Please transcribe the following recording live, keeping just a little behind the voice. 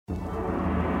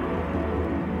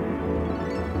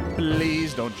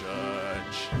Please don't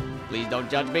judge. Please don't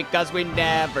judge because we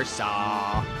never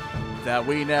saw. That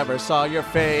we never saw your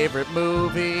favorite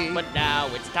movie. But now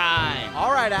it's time.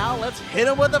 All right, Al, let's hit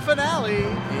him with the finale.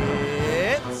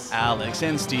 It's Alex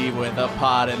and Steve with a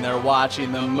pod, and they're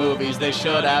watching the movies they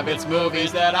should have. It's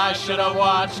movies that I should have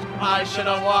watched. I should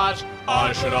have watched.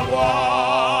 I should have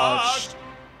watched.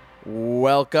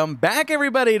 Welcome back,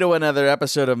 everybody, to another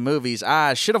episode of Movies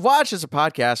I Should Have Watched. It's a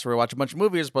podcast where we watch a bunch of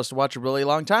movies we're supposed to watch a really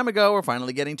long time ago. We're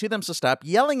finally getting to them, so stop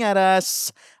yelling at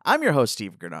us. I'm your host,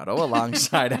 Steve Granado,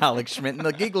 alongside Alex Schmidt and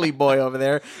the giggly boy over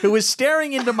there, who is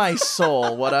staring into my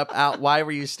soul. What up, Al? Why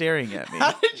were you staring at me?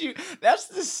 How did you? That's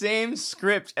the same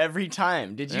script every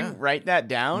time. Did you write that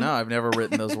down? No, I've never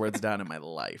written those words down in my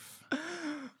life.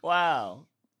 Wow.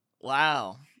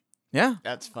 Yeah.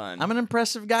 That's fun. I'm an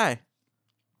impressive guy.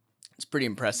 It's pretty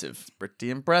impressive. Pretty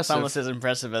impressive. It's almost as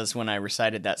impressive as when I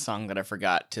recited that song that I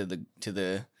forgot to the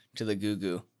Goo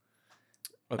Goo.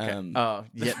 Okay.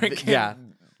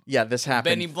 Yeah. This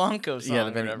happened. Benny Blanco song. Yeah,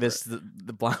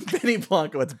 Benny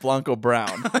Blanco. It's Blanco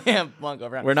Brown. Yeah, Blanco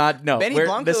Brown. Benny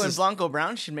Blanco and Blanco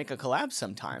Brown should make a collab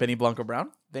sometime. Benny Blanco Brown.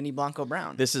 Benny Blanco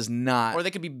Brown. This is not. Or they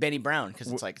could be Benny Brown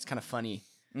because it's kind of funny.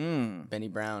 Benny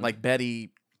Brown, like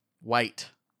Betty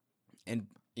White, and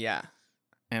yeah.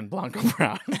 And Blanco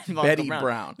Brown. Betty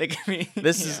Brown. They can be,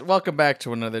 this is welcome back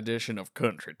to another edition of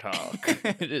Country Talk.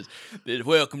 It is.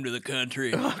 Welcome to the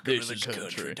country. This is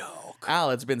Country Talk.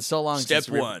 Al, it's been so long since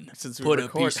we put a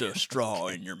piece of straw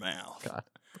in your mouth. God.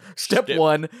 Step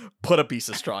 1, put a piece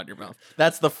of straw in your mouth.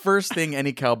 That's the first thing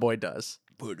any cowboy does.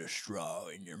 Put a straw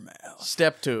in your mouth.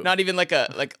 Step 2. Not even like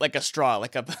a straw,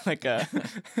 like a like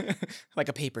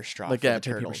a paper straw. Like a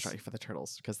paper straw for the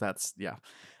turtles, because that's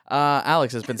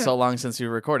Alex, it's been so long since we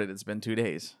recorded. It's been 2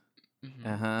 days.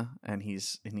 Mm-hmm. And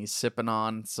he's sipping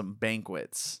on some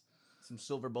banquets. Some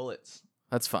silver bullets.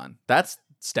 That's fun. That's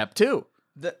step 2.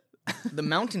 The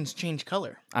mountains change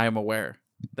color. I am aware.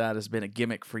 That has been a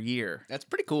gimmick for years. That's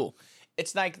pretty cool.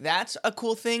 It's like that's a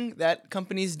cool thing that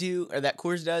companies do, or that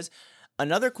Coors does.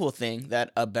 Another cool thing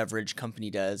that a beverage company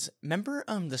does. Remember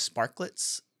the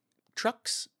Sparklets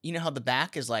trucks? You know how the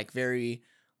back is like very,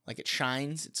 like it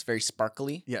shines. It's very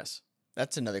sparkly. Yes.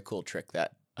 That's another cool trick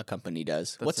that a company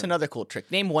does. What's another cool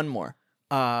trick? Name one more.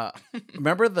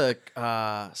 Remember the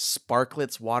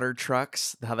Sparklets water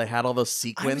trucks? How they had all those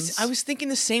sequins? I was thinking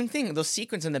the same thing. Those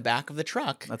sequins in the back of the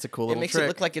truck. That's a cool little trick. It makes it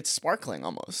look like it's sparkling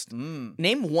almost.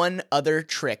 Name one other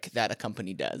trick that a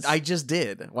company does. I just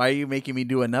did. Why are you making me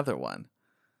do another one?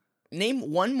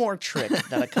 Name one more trick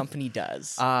that a company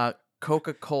does.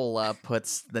 Coca-Cola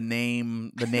puts the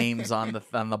names on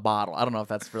the bottle. I don't know if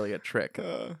that's really a trick.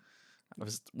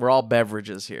 We're all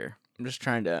beverages here. I'm just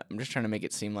trying to make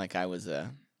it seem like I was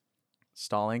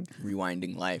stalling,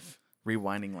 rewinding life.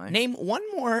 Name one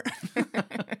more.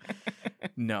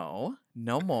 No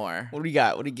more. What do you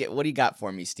got? What do you got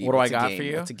for me, Steve? What do I got for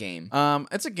you? It's a game.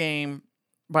 It's a game.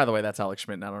 By the way, that's Alex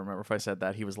Schmidt. I don't remember if I said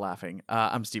that. He was laughing.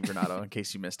 I'm Steve Granado, in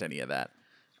case you missed any of that.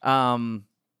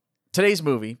 Today's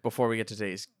movie, before we get to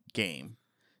today's game,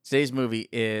 today's movie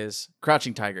is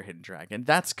Crouching Tiger, Hidden Dragon.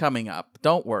 That's coming up.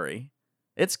 Don't worry.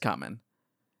 It's coming.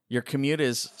 Your commute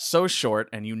is so short,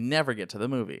 and you never get to the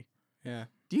movie. Yeah.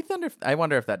 I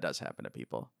wonder if that does happen to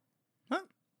people. Well,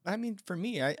 I mean, for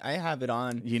me, I have it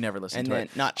on. You never listen to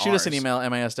it. Not Shoot us an email,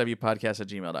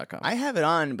 miswpodcast@gmail.com. I have it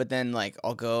on, but then like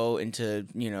I'll go into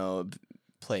a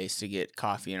place to get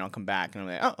coffee, and I'll come back, and I'm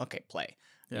like, oh, okay, play.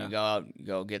 Yeah. You go out,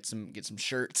 go get some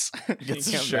shirts. Go get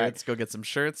some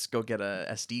shirts. Go get a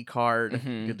SD card.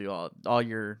 Mm-hmm. Go do all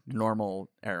your normal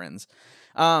errands.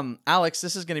 Alex,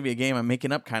 this is going to be a game I'm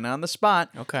making up kind of on the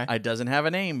spot. Okay. It doesn't have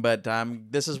a name, but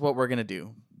this is what we're going to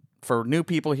do. For new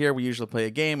people here, we usually play a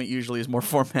game. It usually is more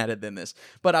formatted than this.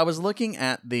 But I was looking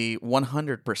at the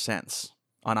 100%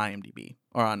 on IMDb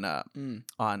or on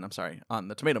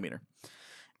the Tomato Meter.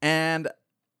 And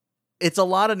it's a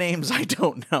lot of names I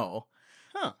don't know.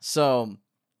 Huh. So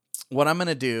what I'm going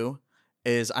to do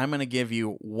is I'm going to give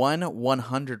you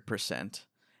 100%.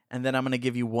 And then I'm going to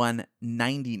give you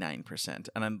 99%.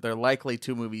 And they're likely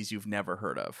two movies you've never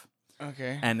heard of.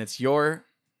 Okay. And it's your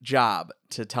job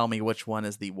to tell me which one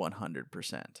is the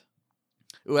 100%.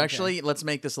 Ooh, actually, let's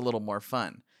make this a little more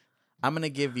fun. I'm going to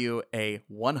give you a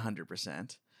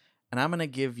 100%. And I'm going to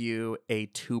give you a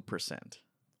 2%.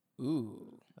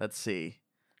 Ooh. Let's see.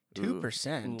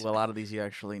 2%. Ooh, a lot of these you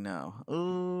actually know.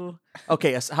 Ooh.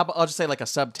 Okay, how about I'll just say like a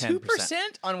sub 10%. 2%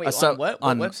 on what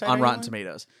website? On Rotten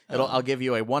Tomatoes. I'll give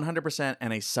you a 100%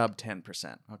 and a sub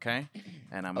 10%. Okay,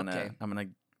 and I'm gonna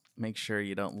make sure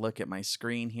you don't look at my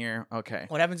screen here. Okay.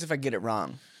 What happens if I get it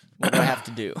wrong? What do I have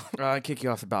to do? Kick you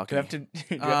off the Do balcony. I have to, do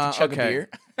I have to chug a beer?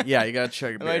 Yeah, you gotta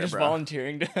chug a beer. Am I just bro.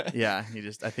 volunteering to? Yeah,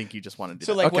 I think you just want to do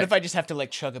So that. like, Okay. what if I just have to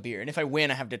like chug a beer, and if I win,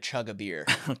 I have to chug a beer?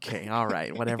 Okay, all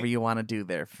right. Whatever you want to do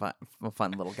there,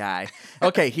 fun little guy.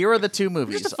 Okay, here are the two I'm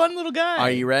movies. just a fun little guy.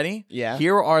 Are you ready? Yeah.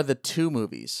 Here are the two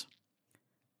movies.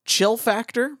 Chill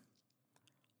Factor,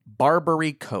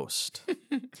 Barbary Coast.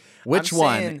 Which I'm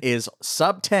one saying- is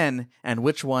sub 10 and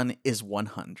which one is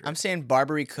 100? I'm saying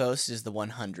Barbary Coast is the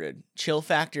 100. Chill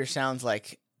Factor sounds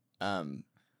like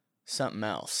something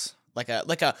else. Like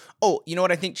a oh, you know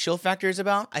what I think Chill Factor is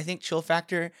about? I think Chill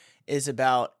Factor is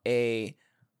about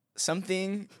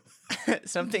something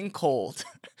something cold.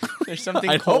 There's something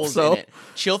I'd hope cold so. in it.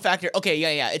 Chill Factor. Okay,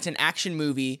 yeah. It's an action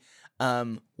movie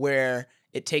where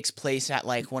it takes place at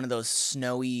like one of those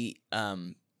snowy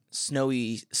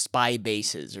spy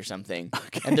bases or something.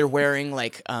 Okay. And they're wearing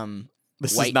like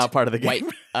This white- is not part of the game.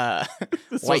 white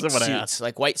This white wasn't what I suits, asked.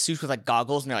 like white suits with like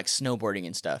goggles, and they're like snowboarding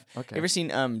and stuff. Okay. You ever seen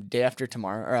Day After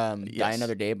Tomorrow or Die Yes.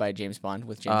 Another Day by James Bond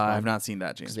with James I've Bond? not seen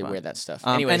that, James Because they Bond. wear that stuff.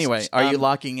 Anyway, are you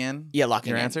locking in? Yeah,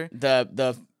 locking your in. answer?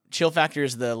 The Chill Factor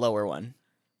is the lower one.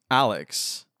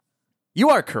 Alex, you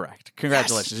are correct.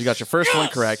 Congratulations. You got your first one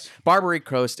correct. Barbary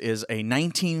Coast is a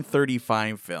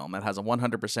 1935 film that has a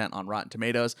 100% on Rotten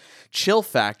Tomatoes. Chill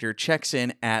Factor checks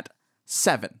in at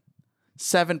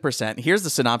 7%. Here's the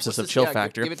synopsis of Chill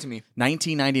Factor. Give it to me.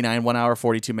 1999, 1 hour,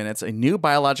 42 minutes. A new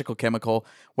biological chemical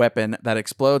weapon that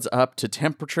explodes up to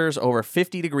temperatures over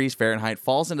 50 degrees Fahrenheit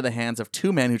falls into the hands of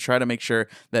two men who try to make sure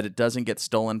that it doesn't get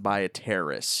stolen by a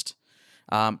terrorist.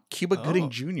 Cuba Gooding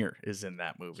Jr. is in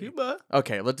that movie. Cuba.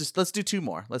 Okay, let's do two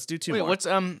more. Let's do two Wait, more.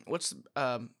 what's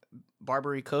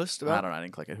Barbary Coast about? I don't know. I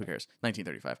didn't click it. Who cares?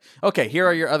 1935. Okay, here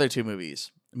are your other two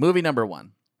movies. Movie number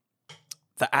 1,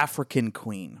 The African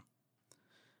Queen,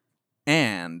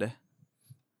 and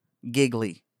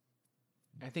Giggly.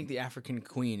 I think the African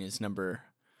Queen is Hundo.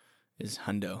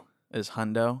 Is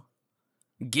Hundo?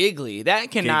 Giggly. That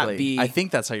cannot Giggly. be. I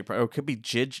think that's how you. Or it could be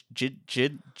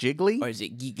Jiggly. Or is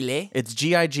it Giggly? It's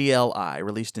Gigli,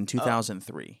 released in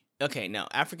 2003. Okay, no.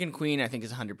 African Queen, I think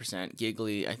is 100%.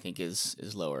 Giggly, I think is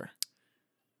lower.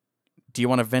 Do you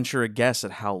want to venture a guess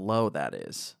at how low that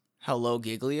is? How low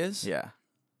Giggly is? Yeah.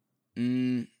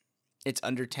 It's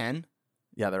under 10.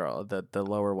 Yeah, they're all the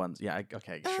lower ones. Yeah,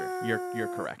 okay, sure.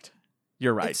 You're correct.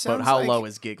 You're right. But sounds how like- low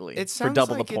is Giggly? It For sounds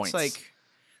double like the points. it's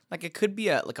like it could be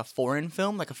a foreign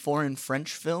film, like a foreign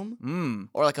French film,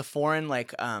 or like a foreign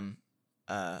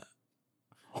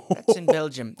that's in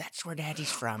Belgium. That's where Daddy's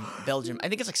from. Belgium. I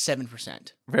think it's like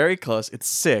 7%. Very close. It's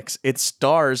 6. It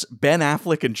stars Ben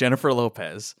Affleck and Jennifer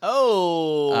Lopez.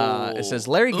 Oh. It says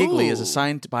Larry Giggly is Ooh.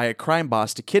 assigned by a crime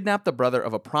boss to kidnap the brother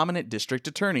of a prominent district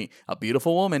attorney. A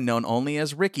beautiful woman known only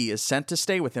as Ricky is sent to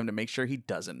stay with him to make sure he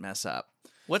doesn't mess up.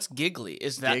 What's Giggly?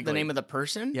 Is that the Giggly. name of the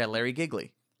person? Yeah, Larry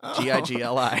Giggly. Oh.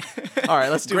 Gigli. All right,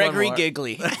 let's do Gregory one more.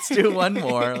 Giggly. Let's do one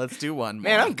more. Let's do one more.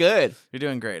 Man, I'm good. You're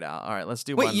doing great, Al. All right, let's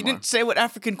do Wait, one you more. didn't say what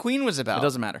African Queen was about. It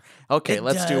doesn't matter. Okay, It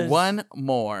let's do does. one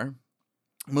more.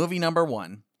 Movie number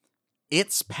 1,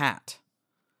 It's Pat.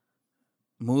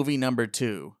 Movie number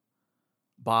 2,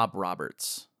 Bob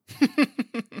Roberts.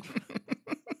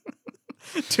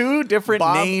 Two different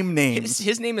Bob- names.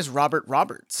 His name is Robert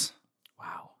Roberts.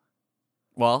 Wow.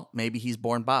 Well, maybe he's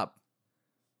Born Bob.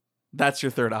 That's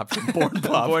your third option. Born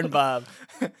Bob. Born Bob.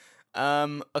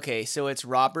 Okay, so it's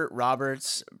Robert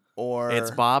Roberts or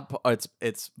It's Bob.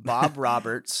 It's Bob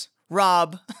Roberts.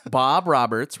 Rob. Bob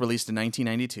Roberts, released in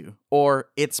 1992, or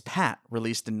It's Pat,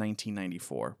 released in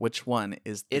 1994. Which one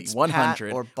is the It's 100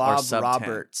 Pat or Bob sub 10?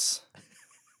 Roberts.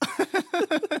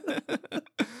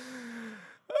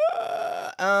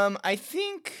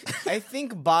 I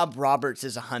think Bob Roberts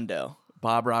is a hundo.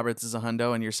 Bob Roberts is a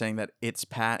hundo, and you're saying that It's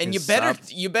Pat And is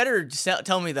you better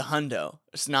tell me the hundo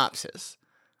synopsis.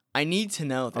 I need to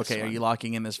know this. Okay, one. are you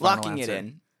locking in this final locking answer? it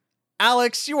in?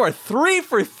 Alex, you are 3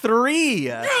 for 3.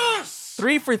 Yes.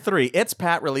 3 for 3. It's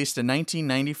Pat, released in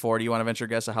 1994. Do you want to venture a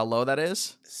guess at how low that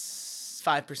is?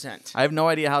 5%. I have no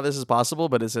idea how this is possible,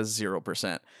 but it says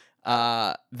 0%.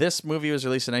 This movie was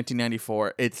released in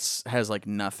 1994. It has like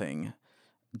nothing.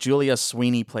 Julia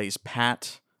Sweeney plays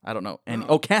Pat. I don't know. And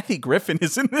Kathy Griffin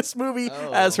is in this movie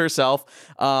as herself.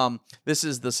 This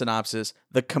is the synopsis.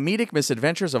 The comedic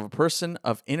misadventures of a person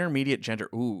of intermediate gender.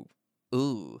 Ooh.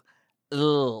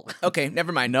 Okay,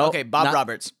 never mind. No, Okay, Bob not-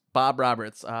 Roberts. Bob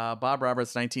Roberts. Bob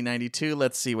Roberts, 1992.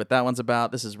 Let's see what that one's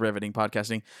about. This is riveting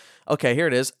podcasting. Okay, here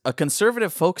it is. A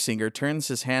conservative folk singer turns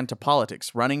his hand to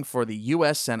politics, running for the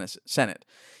U.S. Senate.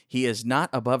 He is not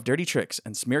above dirty tricks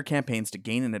and smear campaigns to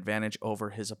gain an advantage over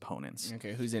his opponents.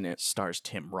 Okay, who's in it? Stars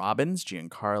Tim Robbins,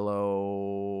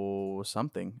 Giancarlo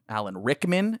something, Alan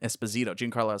Rickman, Esposito.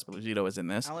 Giancarlo Esposito is in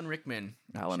this. Alan Rickman.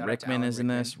 Alan Shout out to Rickman Alan is in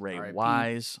this. Rickman. Ray R.I.P.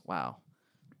 Wise. Wow.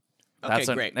 Okay, That's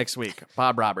great. next week.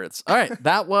 Bob Roberts. All right.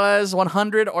 That was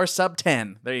 100 or sub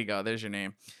 10. There you go. There's your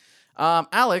name.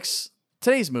 Alex,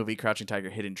 today's movie, Crouching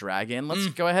Tiger, Hidden Dragon. Let's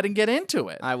go ahead and get into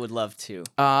it. I would love to.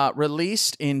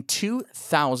 Released in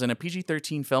 2000, a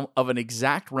PG-13 film of an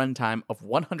exact runtime of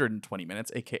 120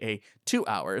 minutes, aka 2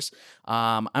 hours.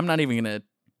 I'm not even going to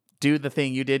do the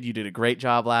thing you did. You did a great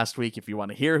job last week. If you want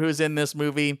to hear who's in this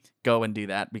movie, go and do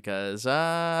that because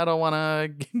I don't want to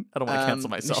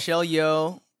cancel myself. Michelle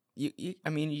Yeoh. You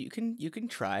can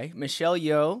try. Michelle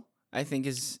Yeoh, I think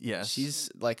is she's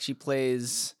like she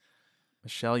plays.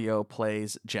 Michelle Yeoh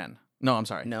plays Jen. No, I'm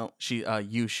sorry. No, she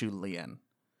Yu Shu Lien.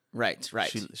 Right.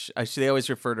 They always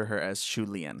refer to her as Shu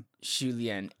Lien. Shu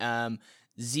Lien.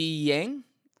 Zi Yang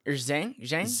or Zhang?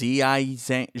 Zi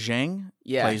Zhang.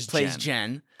 Yeah, Jen. plays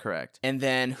Jen. Correct. And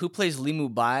then who plays Li Mu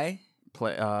Bai?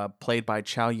 Played by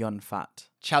Chow Yun Fat.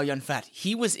 Chow Yun Fat.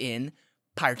 He was in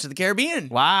Pirates of the Caribbean.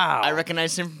 Wow. I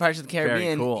recognized him from Pirates of the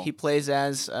Caribbean. Very cool. He plays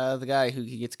as the guy who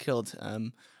gets killed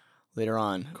later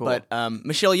on. Cool. But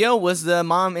Michelle Yeoh was the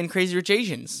mom in Crazy Rich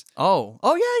Asians. Oh,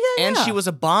 yeah. And she was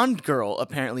a Bond girl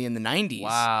apparently in the 90s.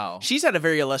 Wow. She's had a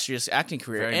very illustrious acting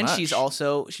career. Very and much. she's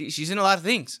also she's in a lot of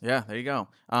things. Yeah, there you go.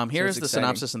 Here is it's the exciting.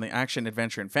 synopsis in the action,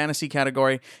 adventure, and fantasy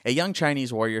category. A young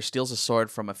Chinese warrior steals a sword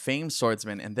from a famed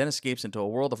swordsman and then escapes into a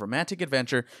world of romantic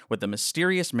adventure with the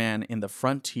mysterious man in the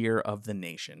frontier of the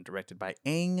nation. Directed by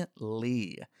Ang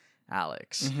Lee.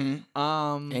 Alex.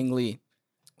 Ang Lee.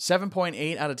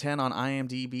 7.8 out of 10 on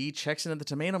IMDb. Checks into the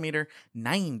tomato meter.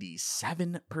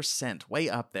 97%. Way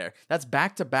up there. That's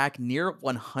back-to-back near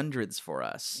 100s for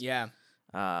us. Yeah.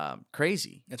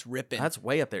 Crazy. It's ripping. That's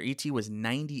way up there. E.T. was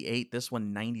 98. This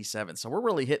one, 97. So we're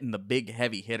really hitting the big,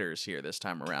 heavy hitters here this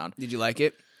time around. Did you like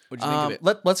it? What'd you think of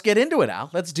it? Let's get into it, Al.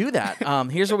 Let's do that.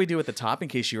 Here's what we do at the top in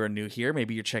case you are new here.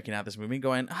 Maybe you're checking out this movie and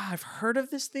going, I've heard of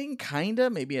this thing, kind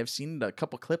of. Maybe I've seen a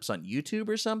couple clips on YouTube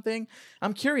or something.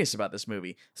 I'm curious about this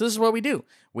movie. So this is what we do.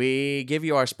 We give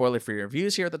you our spoiler-free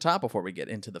reviews here at the top before we get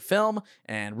into the film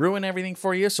and ruin everything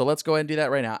for you. So let's go ahead and do that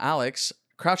right now. Alex,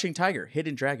 Crouching Tiger,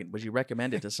 Hidden Dragon. Would you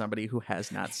recommend it to somebody who has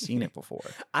not seen it before?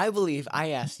 I believe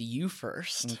I asked you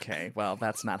first. Okay, well,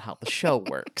 that's not how the show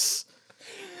works.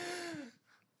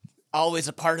 Always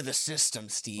a part of the system,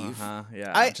 Steve.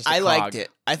 Yeah. I liked it.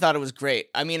 I thought it was great.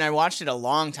 I mean, I watched it a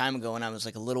long time ago when I was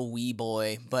like a little wee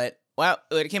boy, but wow,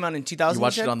 it came out in 2000. You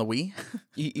watched it on the Wii?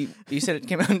 You said it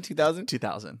came out in 2000?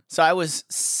 2000. So I was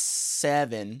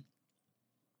seven.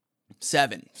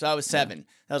 So I was 7. Yeah.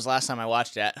 That was the last time I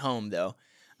watched it at home, though.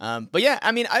 But yeah,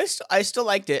 I mean, I still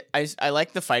liked it. I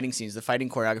like the fighting scenes. The fighting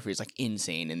choreography is like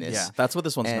insane in this. Yeah, that's what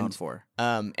this one's known for.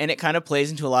 And it kind of plays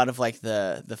into a lot of like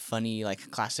the funny like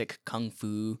classic kung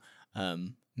fu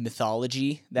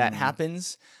mythology that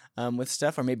happens with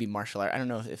stuff, or maybe martial art. I don't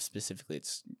know if specifically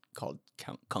it's called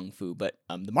kung fu, but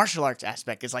the martial arts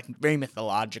aspect is like very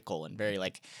mythological and very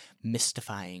like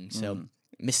mystifying, so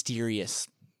mysterious.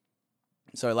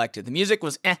 So I liked it. The music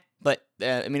was but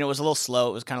I mean, it was a little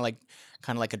slow. It was kind of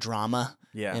like a drama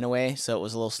in a way. So it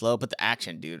was a little slow, but the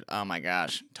action, dude, oh my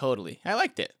gosh, totally. I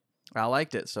liked it. I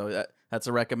liked it. So that's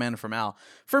a recommend from Al.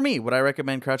 For me, would I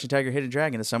recommend Crouching Tiger, Hidden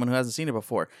Dragon to someone who hasn't seen it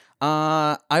before?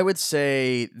 I would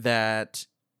say that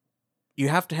you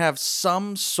have to have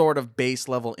some sort of base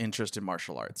level interest in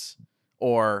martial arts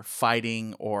or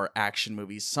fighting or action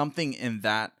movies, something in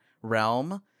that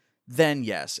realm. Then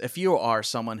yes, if you are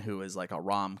someone who is like a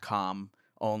rom-com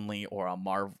only or a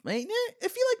Marvel,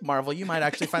 if you like Marvel, you might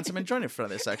actually find some enjoyment for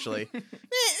this. Actually,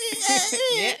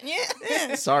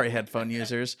 yeah. Sorry, headphone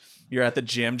users, you're at the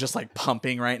gym just like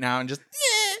pumping right now and just.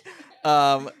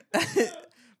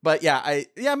 But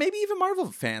yeah, maybe even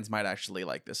Marvel fans might actually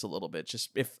like this a little bit. Just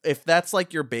if that's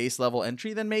like your base level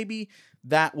entry, then maybe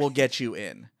that will get you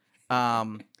in.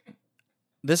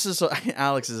 This is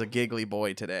Alex is a giggly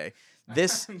boy today.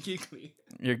 This giggly.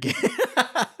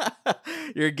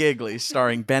 You're giggly,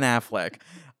 starring Ben Affleck.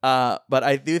 But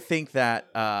I do think that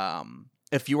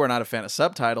if you are not a fan of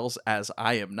subtitles, as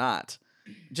I am not,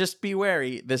 just be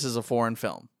wary. This is a foreign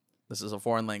film. This is a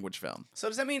foreign language film. So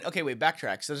does that mean? Okay, wait.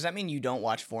 Backtrack. So does that mean you don't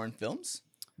watch foreign films?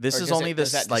 This Or is does only it-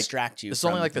 this does that like distract you This is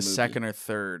from only like the the movie? second or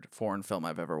third foreign film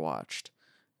I've ever watched.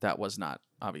 That was not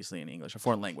obviously in English, a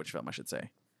foreign language film, I should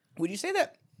say. Would you say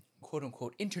that quote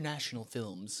unquote international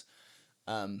films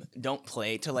don't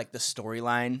play to like the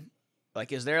storyline?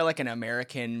 Like, is there like an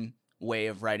American way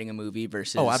of writing a movie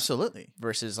versus absolutely.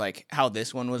 versus like how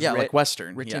this one was like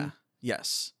Western written? Yeah.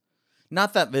 Yes.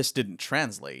 Not that this didn't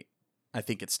translate. I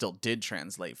think it still did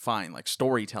translate fine, like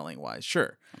storytelling wise,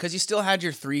 sure. Because you still had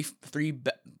your three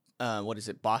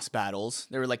boss battles.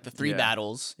 There were like the three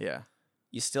battles. Yeah.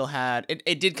 You still had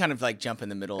it did kind of like jump in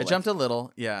the middle. It jumped a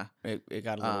little, yeah. It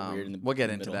got a little weird in the We'll get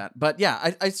in the into middle. that. But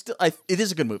yeah, it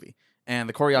is a good movie. And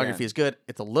the choreography is good.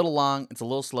 It's a little long, it's a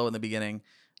little slow in the beginning.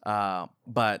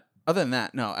 But other than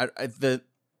that, no.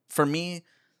 For me,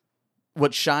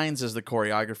 what shines is the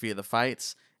choreography of the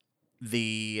fights.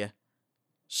 The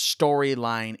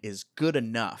storyline is good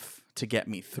enough to get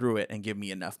me through it and give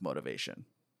me enough motivation.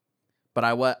 But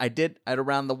I did at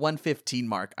around the 115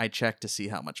 mark, I checked to see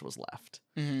how much was left.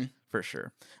 Mm-hmm. For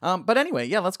sure. But anyway,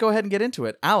 yeah, let's go ahead and get into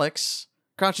it. Alex,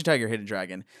 Crouching Tiger, Hidden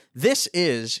Dragon. This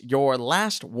is your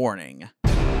last warning.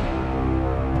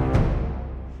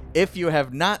 If you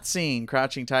have not seen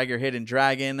Crouching Tiger, Hidden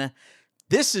Dragon,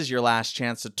 this is your last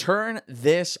chance to turn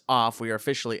this off. We are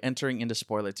officially entering into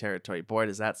spoiler territory. Boy,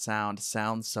 does that sound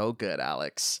so good,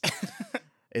 Alex.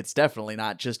 It's definitely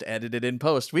not just edited in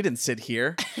post. We didn't sit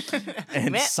here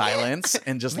in silence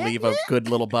and just leave a good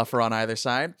little buffer on either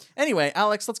side. Anyway,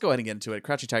 Alex, let's go ahead and get into it.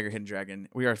 Crouching Tiger, Hidden Dragon.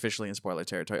 We are officially in spoiler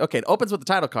territory. Okay, it opens with the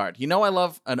title card. You know I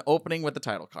love an opening with the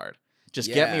title card.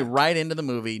 Just get me right into the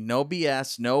movie. No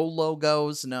BS, no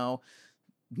logos, no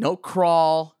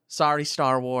crawl. Sorry,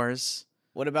 Star Wars.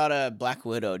 What about Black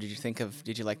Widow? Did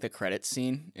you like the credits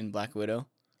scene in Black Widow?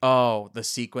 Oh, the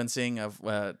sequencing of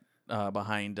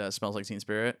behind Smells Like Teen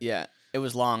Spirit. Yeah, it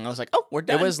was long. I was like, oh, we're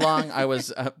done. It was long. I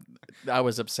was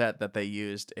upset that they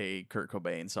used a Kurt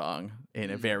Cobain song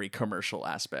in a very commercial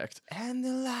aspect. And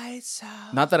the lights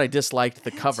out. Not that I disliked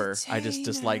the cover. I just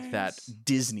disliked that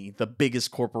Disney, the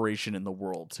biggest corporation in the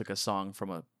world, took a song from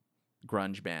a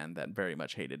grunge band that very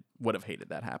much would have hated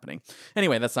that happening.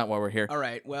 Anyway, that's not why we're here. All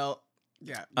right. Well,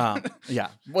 yeah. Yeah.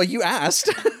 Well, you asked.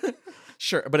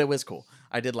 Sure, but it was cool.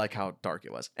 I did like how dark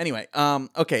it was. Anyway,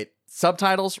 okay,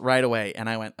 subtitles right away, and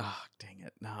I went, oh, dang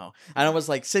it, no. And I was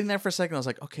like sitting there for a second. I was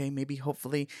like, okay, maybe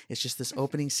hopefully it's just this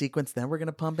opening sequence. Then we're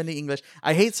gonna pump into English.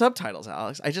 I hate subtitles,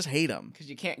 Alex. I just hate them because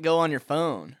you can't go on your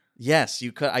phone. Yes,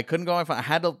 you could. I couldn't go on my phone. I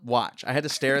had to watch. I had to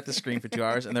stare at the screen for 2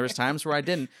 hours, and there was times where I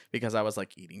didn't because I was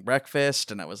like eating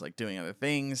breakfast and I was like doing other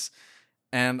things.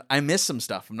 And I missed some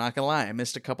stuff. I'm not gonna lie. I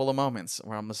missed a couple of moments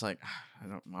where I'm just like, I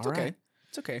don't. All right. Okay.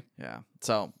 It's okay. Yeah.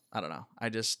 So I don't know. I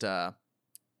just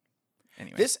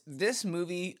anyway. This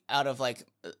movie, out of like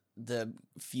the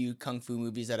few kung fu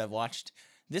movies that I've watched,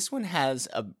 this one has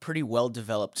a pretty well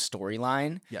developed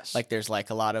storyline. Yes. Like there's like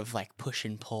a lot of like push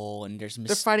and pull, and there's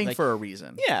they're fighting for a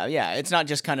reason. Yeah, yeah. It's not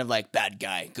just kind of like bad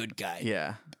guy, good guy.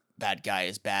 Yeah. Bad guy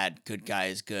is bad, good guy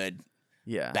is good.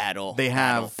 Yeah. Battle. They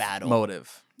have battle.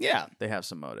 motive. Yeah. They have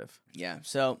some motive. Yeah.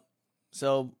 So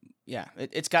yeah,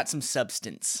 it's got some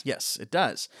substance. Yes, it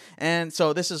does. And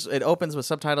so it opens with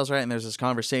subtitles, right? And there's this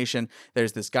conversation.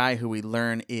 There's this guy who we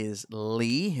learn is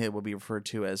Lee. It will be referred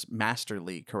to as Master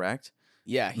Lee, correct?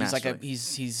 Yeah, he's Master like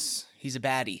he's a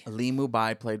baddie. Lee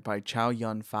Mubai, played by Chow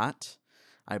Yun Fat.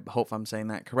 I hope I'm saying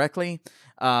that correctly.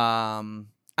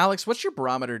 Alex, what's your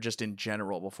barometer just in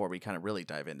general before we kind of really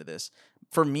dive into this?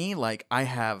 For me, like, I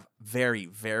have very,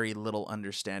 very little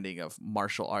understanding of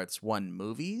martial arts. 1,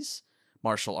 movies,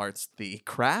 martial arts, the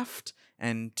craft,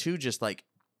 and 2, just like,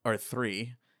 or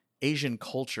 3, Asian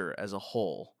culture as a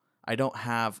whole. I don't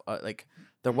have,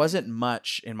 there wasn't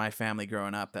much in my family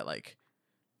growing up that, like,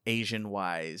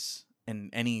 Asian-wise,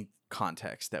 in any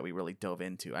context that we really dove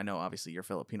into. I know, obviously, you're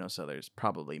Filipino, so there's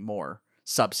probably more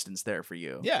substance there for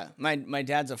you. Yeah, my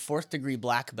dad's a 4th degree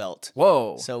black belt.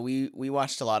 Whoa. So we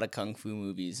watched a lot of kung fu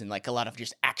movies and like a lot of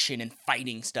just action and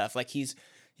fighting stuff. Like he's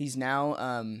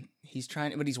now he's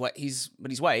trying, but he's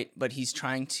white, but he's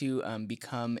trying to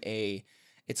become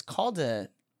it's called there's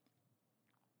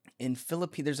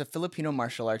a Filipino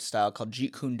martial arts style called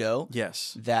Jeet Kune Do.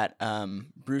 Yes. That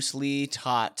Bruce Lee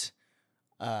taught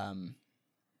yeah,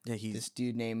 this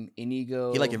dude named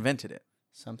Inigo. He like invented it.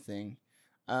 Something.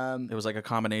 It was like a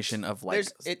combination of like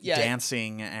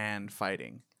dancing and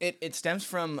fighting. It stems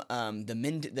from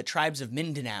the tribes of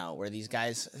Mindanao, where these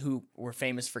guys who were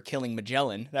famous for killing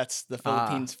Magellan. That's the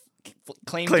Philippines'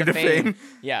 claim to fame.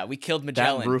 Yeah, we killed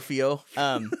Magellan. That Rufio.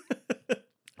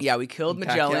 Yeah, we killed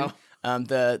Magellan.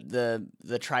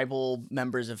 The tribal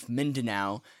members of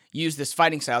Mindanao use this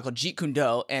fighting style called Jeet Kune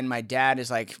Do, and my dad is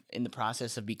like in the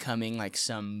process of becoming like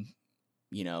some,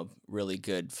 really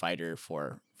good fighter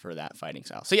for for that fighting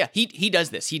style. So yeah, he does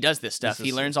this. He does this stuff.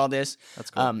 He learns all this.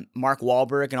 That's cool. Mark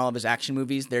Wahlberg and all of his action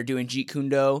movies, they're doing Jeet Kune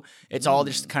Do. It's all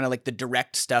just kind of like the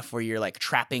direct stuff where you're like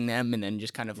trapping them and then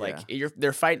just kind of like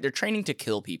they're training to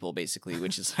kill people basically,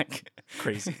 which is like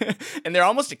Crazy. And they're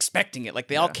almost expecting it. Like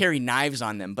they all carry knives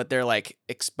on them, but they're like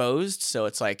exposed, so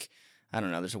it's like I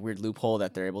don't know, there's a weird loophole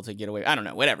that they're able to get away. I don't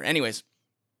know, whatever. Anyways,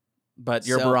 But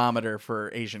your barometer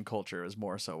for Asian culture is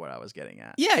more so what I was getting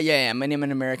at. Yeah. My name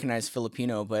an Americanized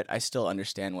Filipino, but I still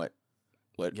understand what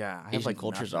I have Asian like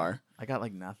cultures nothing. are. I got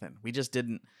like nothing. We just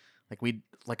didn't I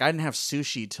didn't have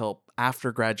sushi till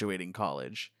after graduating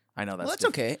college. I know that's Well, that's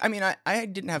okay. I mean, I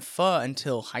didn't have pho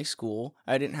until high school.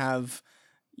 I didn't have,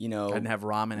 I didn't have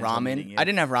ramen. Until meeting you. I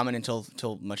didn't have ramen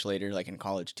until much later, like in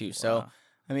college too. So, Wow.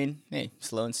 I mean, hey,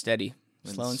 slow and steady.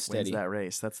 Slow and steady. Wins that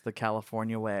race. That's the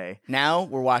California way. Now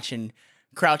we're watching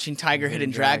Crouching Tiger,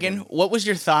 Hidden Dragon. What was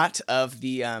your thought of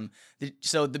the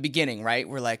beginning, right?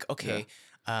 We're like, okay,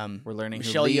 We're learning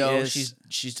Michelle who Lee Yeoh, is.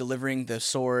 she's delivering the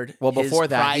sword. Well, his before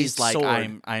that, he's prized like,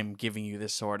 sword. I'm giving you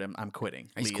this sword. I'm quitting.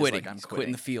 He's Lee is quitting. Like, I'm He's quitting.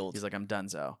 quitting the field. He's like, I'm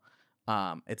donezo.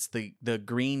 It's the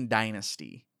Green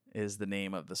Dynasty is the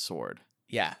name of the sword.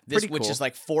 Yeah, this Pretty which cool. is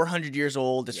like 400 years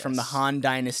old. It's from the Yes. Han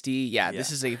Dynasty. Yeah,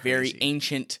 this is a very crazy.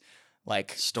 ancient,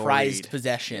 like Storied. prized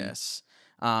possession. Yes.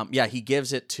 He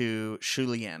gives it to Shu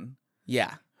Lien,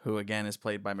 Yeah, who again is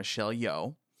played by Michelle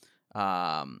Yeoh.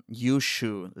 Yu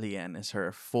Shu Lien is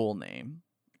her full name,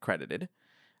 credited.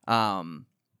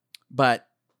 But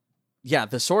yeah,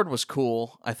 the sword was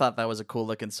cool. I thought that was a cool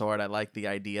looking sword. I like the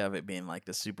idea of it being like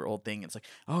this super old thing. It's like,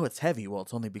 oh, it's heavy. Well,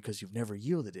 it's only because you've never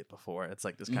wielded it before. It's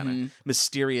like this kind of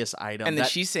mysterious item. and then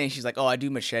she's like, "Oh, I do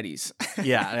machetes."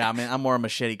 yeah, I mean, I'm more a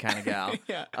machete kind of gal.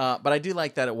 Yeah. But I do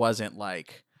like that it wasn't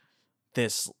like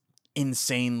this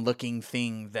insane looking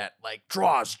thing that like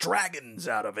draws dragons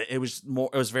out of it. It was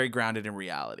very grounded in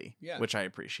reality, which I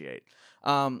appreciate.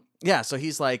 So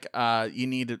he's like, you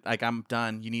need to, like, I'm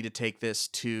done. You need to take this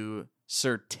to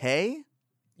Sir Tay.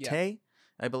 Tay,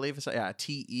 I believe it's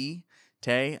Te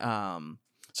Tay.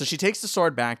 So she takes the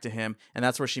sword back to him, and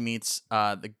that's where she meets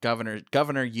the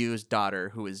Governor Yu's daughter,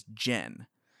 who is Jen.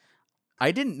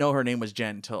 I didn't know her name was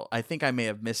Jen until I think I may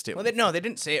have missed it. Well, they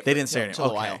didn't say it. They didn't say it until a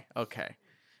okay. while. Okay.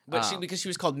 But because she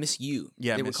was called Miss Yu.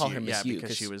 Yeah, they would Miss call Yu. her Miss Yu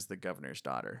because she was the governor's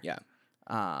daughter. Yeah.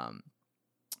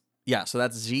 So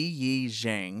that's Ziyi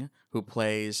Zhang, who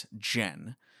plays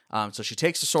Jen. So she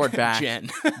takes the sword back. Jen.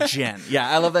 Jen. Yeah,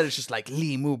 I love that it's just like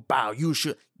Li Mu Bao Yu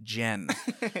Shu Jen.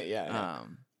 yeah.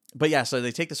 But yeah, so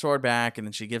they take the sword back, and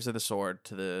then she gives her the sword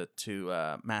to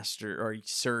Master or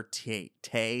Sir Tay.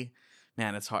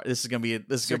 Man, it's hard. This is gonna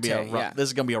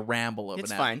be a ramble of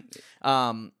It's an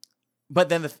fine. But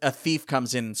then a thief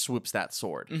comes in and swoops that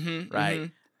sword,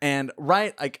 right? And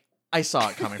like I saw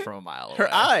it coming from a mile away.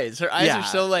 Her eyes are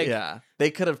so like they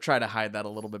could have tried to hide that a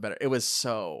little bit better. It was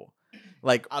so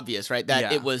like obvious, right?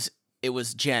 That it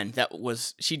was Jen.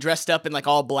 She dressed up in like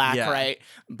all black, right?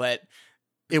 But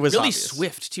it was really obvious.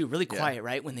 swift too, really quiet,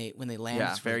 right? When they land,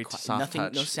 Yeah, it's very quiet. soft Nothing,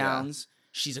 touch, no sounds.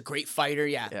 She's a great fighter,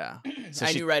 Yeah. So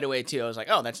I knew right away too. I was like,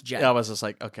 oh, that's Jen. I was just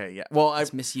like, okay, yeah. Well,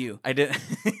 That's Miss Yu. I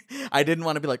didn't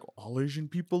want to be like all Asian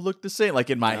people look the same. Like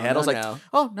in my head, I was like,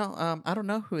 oh no, I don't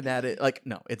know who that is. Like,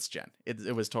 no, it's Jen.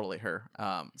 It was totally her.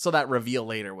 So that reveal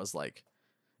later was like,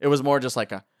 it was more just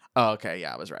like oh, okay,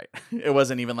 yeah, I was right. It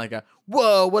wasn't even like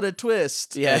whoa, what a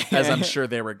twist. Yeah, as I'm sure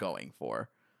they were going for.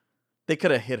 They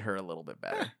could have hit her a little bit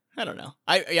better. I don't know.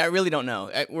 I really don't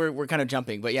know. We're kind of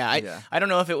jumping, but I don't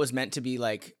know if it was meant to be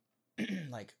like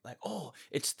like oh,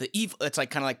 it's the evil. It's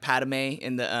like kind of like Padme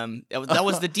in the that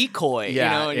was the decoy.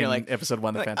 And you're like episode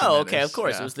 1, the like, Phantom oh, Menace. okay, of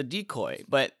course it was the decoy.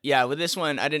 But yeah, with this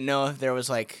one, I didn't know if there was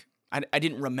like I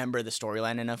didn't remember the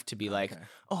storyline enough to be like,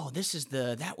 oh,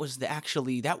 that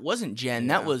wasn't Jen.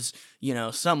 That was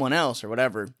someone else or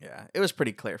whatever. Yeah, it was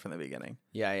pretty clear from the beginning.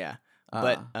 Yeah.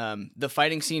 But the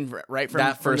fighting scene right from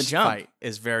that from first the jump fight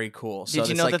is very cool. Did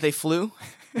you know that they flew?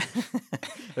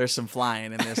 There's some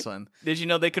flying in this one. Did you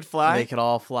know they could fly? They could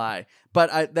all fly. But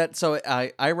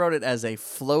I wrote it as a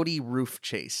floaty roof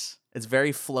chase. It's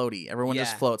very floaty. Everyone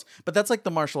just floats. But that's like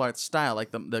the martial arts style,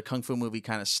 like the kung fu movie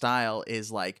kind of style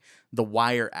is like the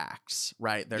wire acts,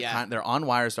 right? They're on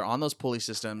wires, they're on those pulley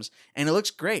systems, and it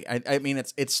looks great. I mean,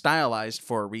 it's stylized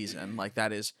for a reason. Like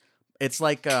that is, it's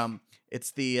like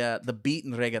it's the beat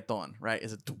in reggaeton, right?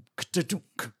 Is it?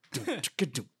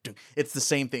 It's the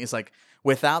same thing. It's like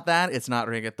without that, it's not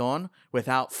reggaeton.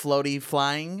 Without floaty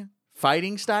flying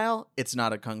fighting style, it's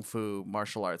not a kung fu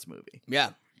martial arts movie. Yeah,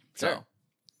 sure. So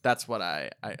that's what I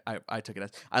took it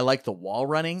as. I like the wall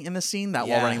running in the scene. That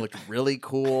wall running looked really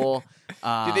cool.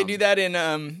 Did they do that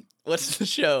in What's the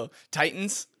show?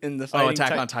 Titans in the fighting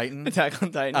Attack on Titan. Attack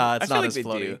on Titan. It's I not feel as like they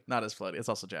floaty. do. Not as floaty. It's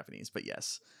also Japanese, but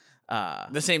yes.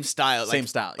 The same style. Same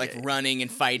style, Like yeah. running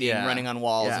and fighting, Yeah. running on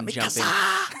walls Yeah, and Mikasa!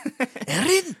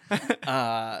 jumping.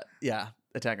 Eren! Yeah,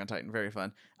 Attack on Titan, very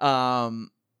fun.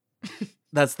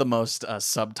 That's the most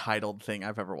subtitled thing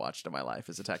I've ever watched in my life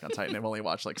is Attack on Titan. I've only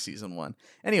watched like season 1.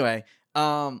 Anyway,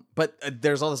 but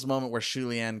there's all this moment where Shu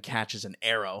Lien catches an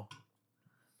arrow.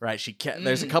 Right,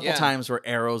 there's a couple yeah. times where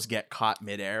arrows get caught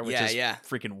midair, which is yeah.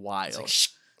 freaking wild. It's like, shh.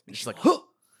 And she's like, huh!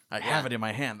 I Yeah. have it in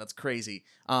my hand. That's crazy.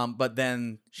 But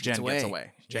then Jen gets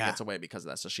away. Jen Yeah. gets away because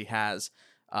of that. So she has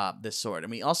this sword.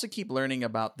 And we also keep learning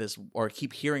about this, or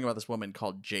keep hearing about this woman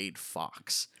called Jade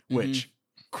Fox, which,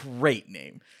 great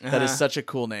name. That is such a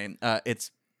cool name.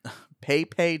 It's Pei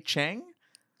Pei Cheng?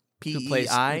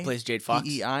 P-E-I? Who plays Jade Fox?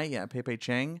 P-E-I, yeah, Pei Pei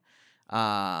Cheng.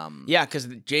 Yeah, because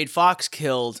Jade Fox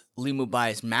killed Li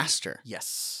Mubai's master.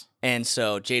 Yes. And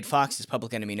so Jade Fox is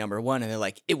public enemy number 1. And they're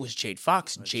like, it was Jade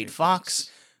Fox. Jade Fox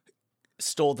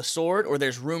stole the sword. Or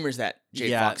there's rumors that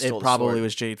Jade Fox stole the sword. It probably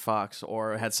was Jade Fox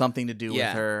or had something to do with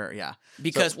her. Yeah.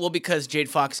 Because Jade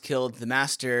Fox killed the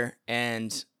master.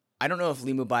 And I don't know if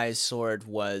Li Mubai's sword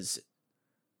was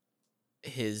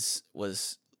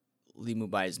Li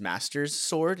Mubai's master's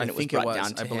sword, and I it think was it brought was.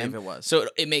 down to I believe him. it was. So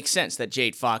it makes sense that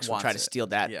Jade Fox would Wants try to it. steal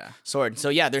that Yeah. sword. So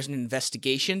yeah, there's an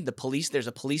investigation. There's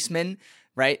a policeman,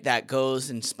 right, that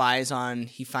goes and spies on.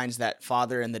 He finds that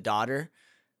father and the daughter.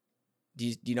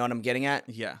 Do you know what I'm getting at?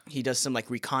 Yeah. He does some like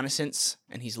reconnaissance,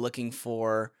 and he's looking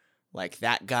for like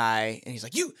that guy, and he's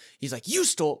like you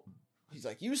stole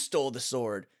the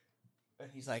sword. And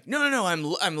he's like, no,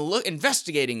 I'm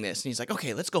investigating this. And he's like,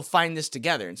 okay, let's go find this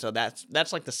together. And so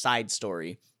that's like the side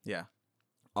story. Yeah.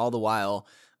 All the while,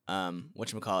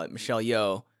 whatchamacallit, Michelle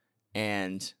Yeoh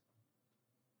and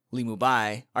Li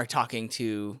Mubai are talking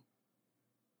to.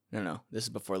 No, this is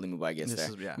before Li Mubai gets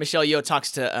there. Yeah. Michelle Yeoh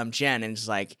talks to Jen and is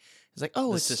like, oh,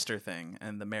 The it's sister thing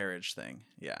and the marriage thing.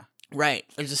 Yeah. right.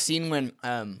 There's a scene when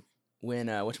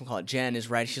whatchamacallit, Jen is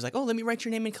writing. She's like, oh, let me write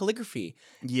your name in calligraphy.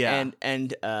 Yeah.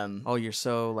 And oh, you're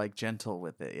so like gentle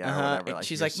with it. Yeah. Or whatever. and Like,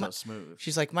 she's you're like, so smooth.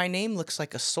 she's like, my name looks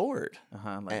like a sword.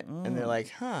 Like, And they're like,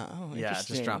 huh? Oh, yeah, just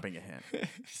interesting. dropping a hint.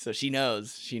 So she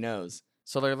knows.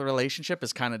 So their relationship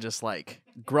is kind of just like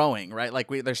growing, right? Like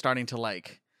they're starting to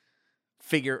like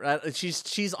figure.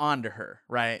 She's on to her,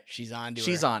 right? She's on to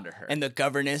She's her. on to her. And the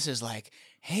governess is like,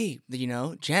 hey,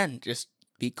 Jen, just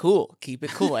be cool. Keep it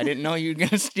cool. I didn't know you were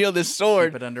gonna steal this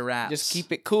sword. Keep it under wraps. Just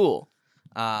keep it cool.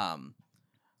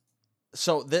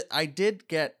 So I did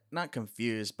get not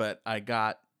confused, but I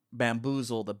got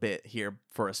bamboozled a bit here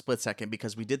for a split second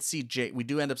because we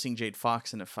do end up seeing Jade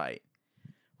Fox in a fight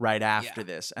right after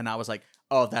this, and I was like,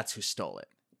 oh, that's who stole it.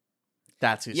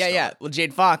 That's who. Stole it. Well,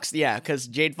 Jade Fox, because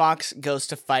Jade Fox goes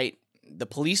to fight the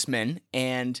policeman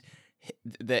and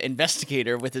the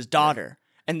investigator with his daughter.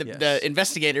 And the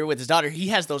investigator with his daughter, he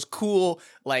has those cool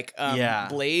like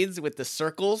blades with the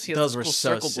circles. He has those cool were so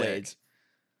circle sick. blades.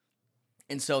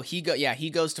 And so he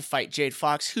goes to fight Jade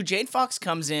Fox, who Jade Fox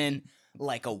comes in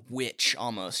like a witch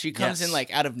almost. She comes in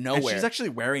like out of nowhere. And she's actually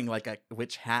wearing like a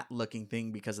witch hat looking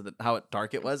thing because of how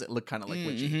dark it was. It looked kind of like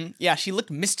witchy. Mm-hmm. Yeah, she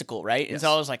looked mystical, right? And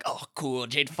so I was like, oh, cool,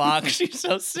 Jade Fox. She's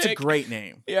so sick. It's a great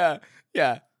name. Yeah.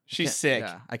 She's sick.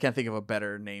 Yeah, I can't think of a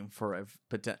better name for a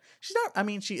potential. She's not. I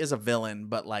mean, she is a villain,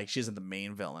 but like she isn't the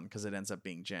main villain because it ends up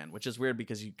being Jen, which is weird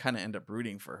because you kind of end up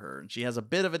rooting for her, and she has a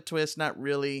bit of a twist. Not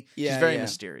really. Yeah, she's very yeah.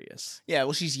 mysterious. Yeah,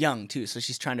 well, she's young too, so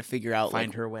she's trying to figure out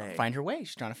Find her way.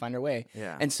 She's trying to find her way.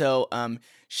 Yeah. And so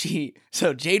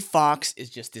so Jade Fox is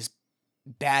just this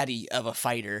baddie of a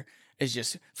fighter. Is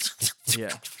just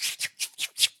Yeah.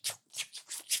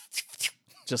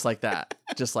 Just like that.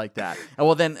 Just like that. And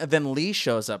well, then Lee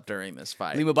shows up during this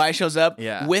fight. Li Mubai shows up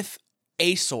Yeah. with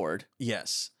a sword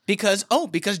Yes. because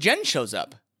Jen shows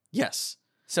up. Yes.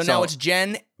 So now it's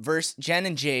Jen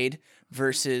and Jade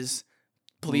versus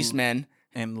policemen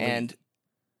and Lee. and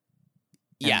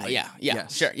And Lee.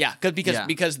 Yes. sure,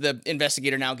 because the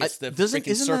investigator now gets the freaking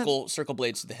isn't circle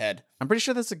blades to the head. I'm pretty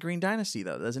sure that's the Green Dynasty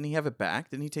though. Doesn't he have it back?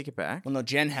 Didn't he take it back? Well, no,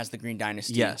 Jen has the Green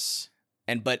Dynasty. Yes.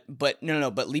 And but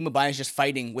no, but Li Mubai is just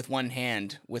fighting with one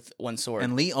hand with one sword.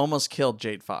 And Lee almost killed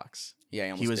Jade Fox.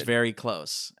 Yeah, he was did. very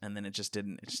close, and then it just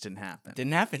didn't happen.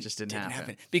 Didn't happen. It just didn't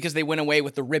happen. because they went away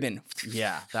with the ribbon.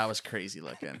 Yeah, that was crazy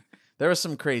looking. There was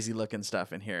some crazy looking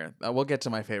stuff in here. We'll get to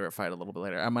my favorite fight a little bit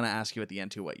later. I'm going to ask you at the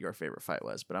end too what your favorite fight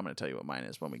was, but I'm going to tell you what mine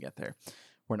is when we get there.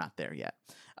 We're not there yet.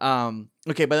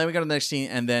 Okay, but then we go to the next scene,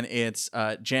 and then it's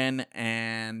Jen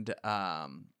and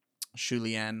Shu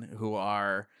Lien who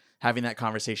are having that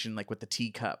conversation like with the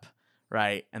teacup,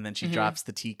 right? And then she Mhm. drops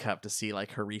the teacup to see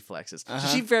like her reflexes. So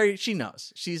Uh-huh. she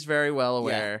knows. She's very well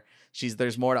aware.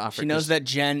 There's more to offer. She knows that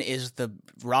Jen is the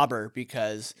robber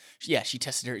because she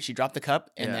tested her. She dropped the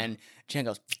cup and Yeah. then Jen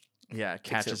goes, Yeah,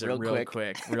 catches it real real quick.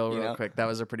 quick, You real know? quick. That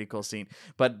was a pretty cool scene.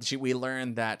 But we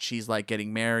learned that she's like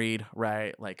getting married,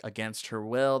 right? Like against her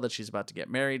will, that she's about to get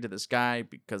married to this guy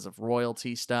because of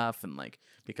royalty stuff and like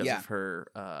because Yeah. of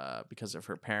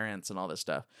her parents and all this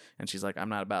stuff. And she's like, I'm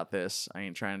not about this. I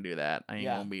ain't trying to do that. I ain't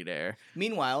Yeah. gonna be there.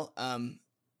 Meanwhile,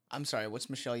 I'm sorry, what's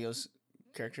Michelle Yeoh's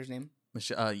character's name?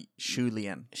 Shu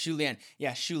Lien. Shu Lien.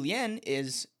 Yeah, Shu Lien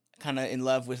is kind of in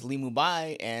love with Li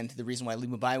Mubai, and the reason why Li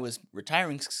Mubai was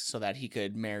retiring so that he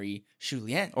could marry Shu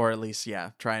Lien. Or at least,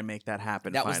 try and make that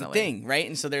happen. That finally. was the thing, right?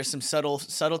 And so there's some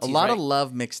subtleties. A lot right? of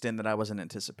love mixed in that I wasn't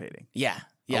anticipating. Yeah.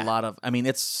 A lot of, I mean,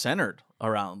 it's centered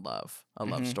around love, a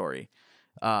love Mhm. story.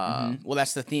 Well,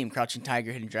 that's the theme: Crouching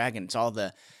Tiger, Hidden Dragon.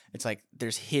 It's like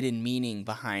there's hidden meaning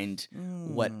behind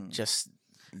what just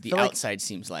the Feel like- outside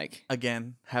seems like.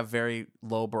 Again, have very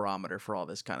low barometer for all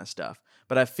this kind of stuff.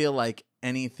 But I feel like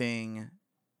anything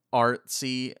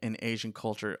artsy in Asian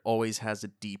culture always has a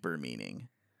deeper meaning.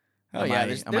 Oh Am yeah, I-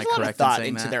 there's am a I lot of correct in thought saying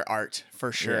into that? their art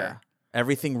for sure. Yeah.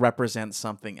 Everything represents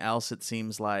something else. It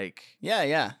seems like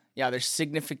Yeah.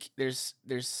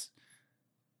 There's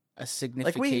a we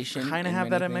signification. kind of in have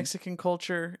that many in things. Mexican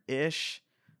culture ish,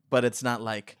 but it's not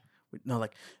like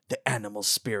like the animal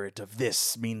spirit of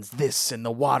this means this and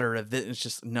the water of this. It's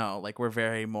just like we're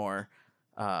very more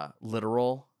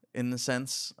literal in the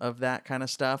sense of that kind of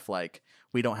stuff. Like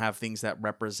we don't have things that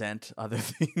represent other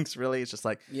things really. It's just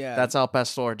like that's al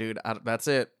pastor, dude. That's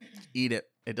it. Eat it.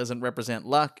 It doesn't represent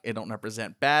luck. It don't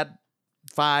represent bad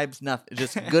vibes. Nothing.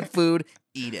 Just good food.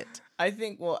 Eat it. I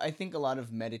think a lot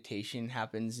of meditation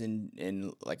happens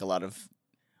in like a lot of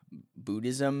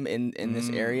Buddhism in this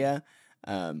area.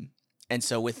 And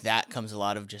so with that comes a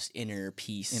lot of just inner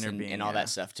peace and all that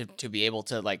stuff to be able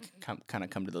to like kind of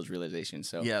come to those realizations.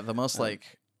 So yeah, the most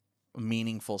like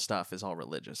meaningful stuff is all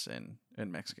religious in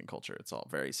Mexican culture. It's all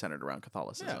very centered around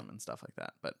Catholicism and stuff like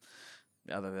that. But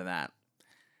other than that,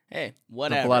 hey,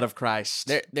 whatever. the blood of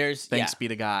Christ. There's Thanks be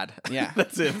to God. Yeah.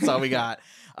 That's it. That's all we got.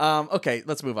 Okay,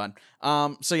 let's move on.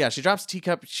 So yeah, she drops a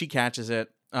teacup. She catches it.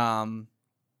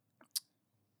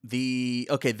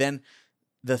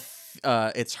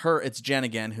 It's Jen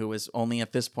again, who is only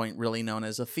at this point really known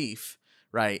as a thief,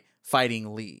 right?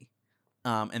 Fighting Lee.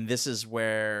 And this is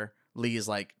where Lee is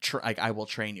like, I will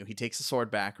train you. He takes the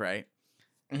sword back, right?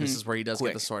 This is where he does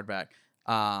get the sword back.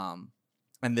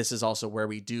 And this is also where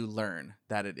we do learn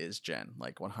that it is Jen,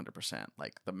 like 100%.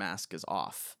 Like the mask is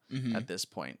off at this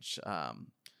point.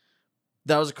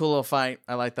 That was a cool little fight.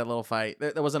 I like that little fight.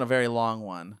 There wasn't a very long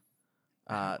one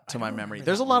to my memory.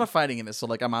 There's a lot of fighting in this, so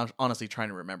like I'm honestly trying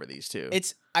to remember these two.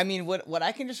 What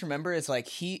I can just remember is like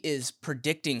he is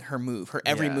predicting her move, her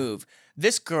every move.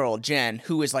 This girl Jen,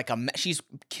 who is like she's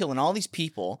killing all these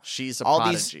people. She's a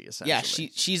prodigy, essentially. Yeah,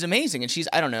 she's amazing, and she's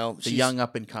I don't know, the young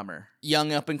up and comer.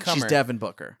 She's Devin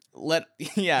Booker.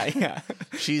 Yeah.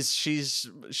 she's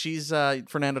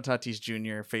Fernando Tatis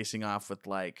Jr. facing off with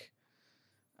like,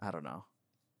 I don't know,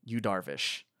 Yu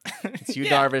Darvish. It's Yu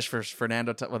Darvish for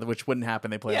Fernando, which wouldn't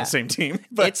happen. They play on the same team.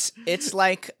 But it's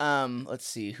like let's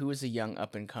see, who is a young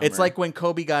up and comer? It's like when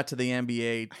Kobe got to the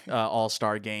NBA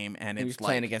All-Star game and he was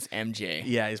playing against MJ.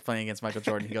 Yeah, he's playing against Michael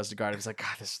Jordan. He goes to guard him. He's like,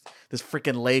 God, this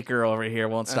freaking Laker over here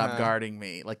won't stop guarding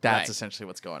me. Like that's essentially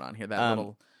what's going on here.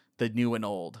 That the new and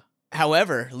old.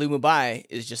 However, Li Mubai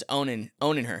is just owning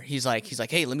her. He's like,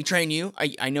 hey, let me train you.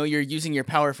 I know you're using your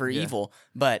power for evil,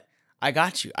 but I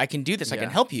got you. I can do this. I can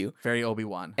help you. Very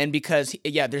Obi-Wan. And because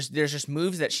there's just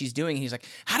moves that she's doing. He's like,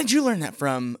 how did you learn that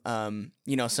from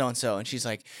so and so? And she's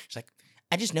like,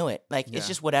 I just know it. Like it's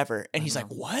just whatever. And he's like,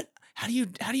 what? How do you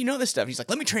know this stuff? He's like,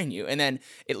 let me train you. And then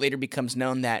it later becomes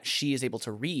known that she is able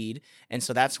to read, and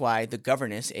so that's why the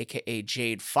governess, aka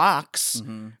Jade Fox,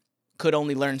 could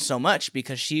only learn so much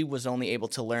because she was only able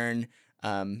to learn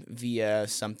via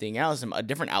something else, a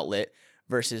different outlet,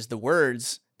 versus the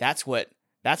words. That's what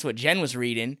Jen was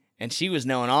reading, and she was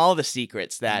knowing all the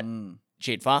secrets that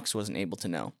Jade Fox wasn't able to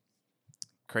know.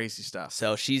 Crazy stuff.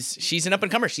 So she's an up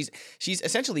and comer. She's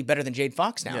essentially better than Jade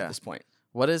Fox now at this point.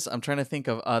 I'm trying to think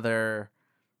of other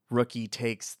rookie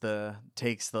takes the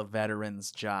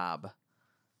veteran's job.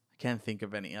 I can't think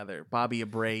of any other. Bobby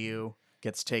Abreu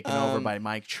gets taken over by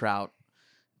Mike Trout,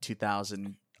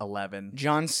 2011.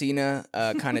 John Cena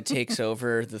kind of takes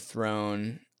over the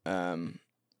throne.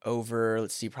 Over,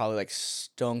 let's see, probably like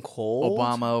Stone Cold.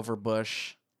 Obama over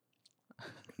Bush.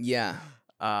 Yeah.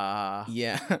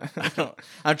 Yeah.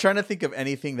 I'm trying to think of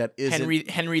anything that isn't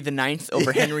Henry the Ninth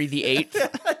over Henry the Eighth.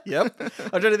 Yep.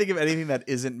 I'm trying to think of anything that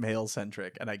isn't male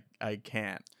centric, and I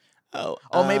can't. Oh,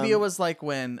 Maybe it was like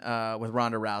when with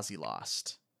Ronda Rousey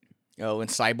lost. Oh, and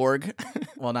Cyborg.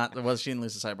 Well, she didn't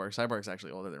lose to Cyborg. Cyborg's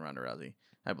actually older than Ronda Rousey,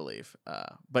 I believe.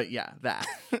 But yeah, that.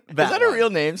 Is that a real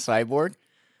name, Cyborg?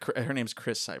 Her name's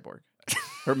Chris Cyborg.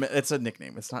 It's a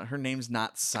nickname. It's not. Her name's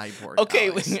not Cyborg. Okay,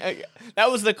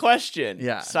 that was the question.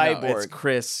 Yeah, Cyborg. No, it's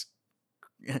Chris.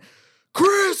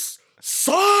 Chris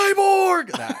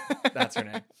Cyborg. That's her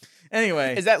name.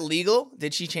 Anyway, is that legal?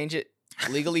 Did she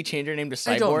legally change her name to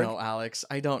Cyborg? I don't know, Alex.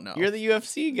 I don't know. You're the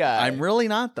UFC guy. I'm really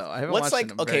not though. I haven't watched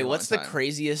it in a very long what's the time.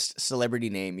 craziest celebrity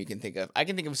name you can think of? I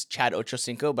can think of Chad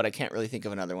Ochocinco, but I can't really think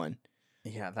of another one.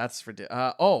 Yeah, that's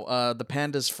ridiculous. The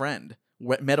panda's friend.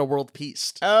 Meta World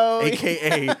Peace, oh,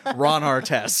 aka Ron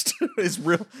Artest.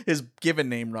 His given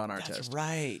name Ron Artest. That's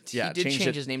right. Yeah, he did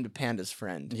change his name to Panda's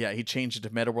Friend. Yeah, he changed it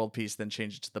to Meta World Peace, then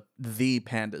changed it to the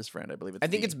Panda's Friend. I believe it's. I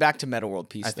think it's back to Meta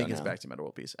World Peace. I think it's back to Meta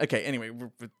World Peace. Okay. Anyway,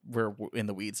 we're in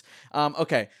the weeds.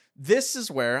 Okay, this is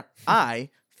where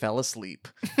I fell asleep.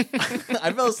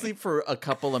 I fell asleep for a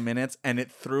couple of minutes, and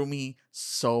it threw me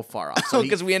so far off. So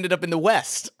because we ended up in the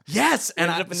West. Yes, and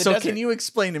ended up in the so desert. Can you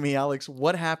explain to me, Alex,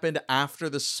 what happened after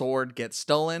the sword gets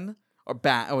stolen or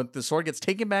the sword gets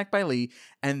taken back by Lee,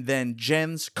 and then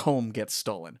Jen's comb gets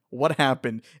stolen? What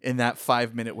happened in that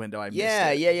 5-minute window? I missed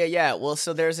it. Yeah. Well,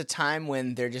 so there's a time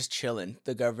when they're just chilling.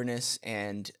 The governess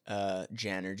and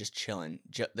Jen are just chilling.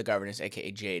 The governess,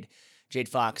 aka Jade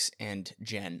Fox and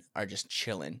Jen are just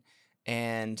chilling,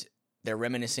 and they're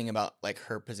reminiscing about like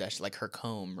her possession, like her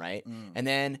comb, right? And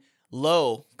then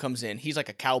Lo comes in. He's like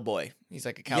a cowboy.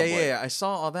 Yeah. I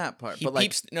saw all that part.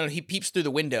 He peeps through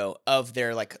the window of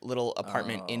their like little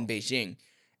apartment in Beijing,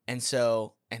 and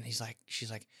she's like,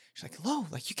 Lo,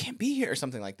 like you can't be here or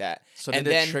something like that. So did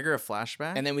it trigger a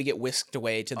flashback? And then we get whisked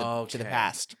away to the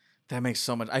past. That makes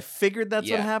so much. I figured that's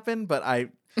what happened, but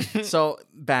so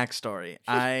backstory.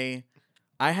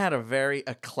 I had a very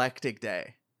eclectic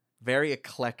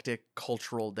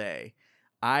cultural day.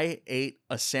 I ate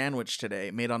a sandwich today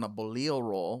made on a bolillo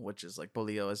roll, which is like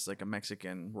bolillo is like a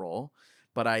Mexican roll,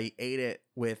 but I ate it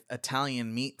with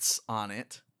Italian meats on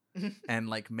it and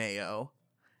like mayo.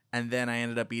 And then I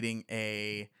ended up eating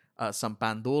some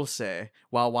pan dulce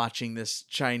while watching this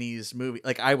Chinese movie.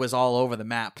 Like I was all over the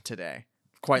map today,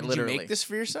 quite literally. Did you make this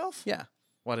for yourself? Yeah.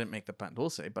 Well, I didn't make the pan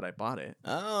dulce, but I bought it.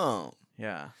 Oh.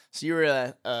 Yeah. So you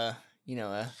were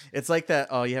It's like that.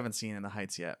 Oh, you haven't seen In the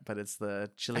Heights yet, but it's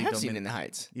the chili. I have seen In the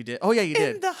Heights. You did? Oh yeah, you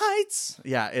did. In the Heights.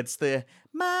 Yeah, it's the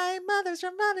my mother's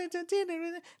from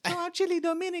Argentina, so I'm chili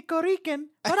Dominico Rican,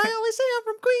 but I always say I'm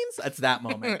from Queens. That's that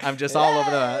moment. I'm just all over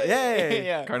the yay,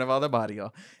 yeah. Carnival de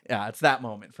Barrio. Yeah, it's that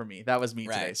moment for me. That was me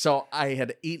today. So I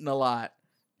had eaten a lot.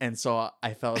 And so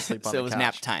I fell asleep on the couch. So it was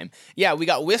nap time. Yeah, we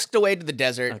got whisked away to the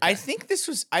desert. Okay. I think this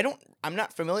was I'm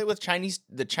not familiar with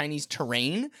the Chinese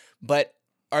terrain, but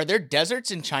are there deserts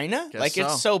in China? Guess so.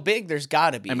 It's so big, there's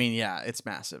gotta be. I mean, yeah, it's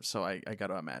massive, so I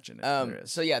gotta imagine there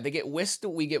is. So yeah, we get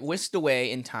whisked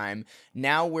away in time.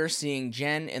 Now we're seeing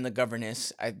Jen and the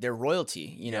governess, they're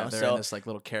royalty, you know. They're in this like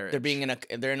little carriage.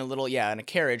 They're in a little in a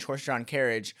carriage, horse-drawn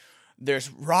carriage. There's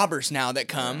robbers now that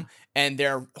come and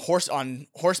they're on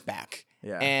horseback.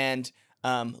 Yeah. And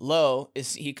Lo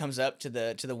he comes up to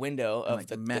the window of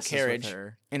the carriage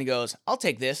and he goes, "I'll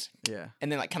take this." Yeah.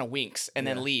 And then like kind of winks and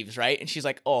then leaves, right? And she's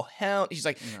like, "Oh hell!" She's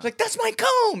like, "That's my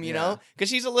comb," you know, because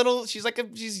she's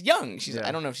young.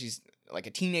 I don't know if she's like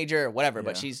a teenager or whatever,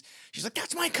 but she's like,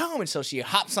 "That's my comb," and so she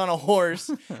hops on a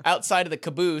horse outside of the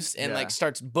caboose and like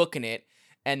starts booking it,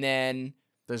 and then.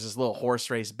 There's this little horse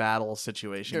race battle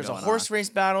situation. There's a horse race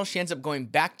battle. She ends up going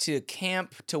back to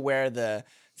camp to where the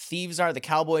thieves are, the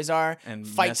cowboys are, and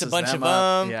fights a bunch of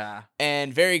them. Yeah.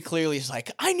 And very clearly is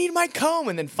like, "I need my comb,"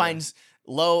 and then finds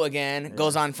Lo again,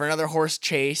 goes on for another horse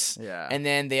chase. Yeah. And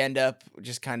then they end up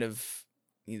just kind of,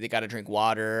 they got to drink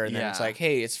water. And then it's like,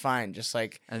 "Hey, it's fine. Just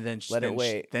like, and then let it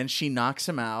wait." Then she knocks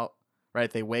him out, right?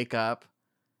 They wake up.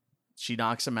 She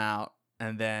knocks him out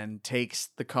and then takes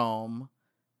the comb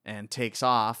and takes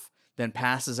off, then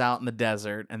passes out in the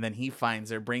desert, and then he finds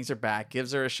her, brings her back,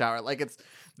 gives her a shower. Like it's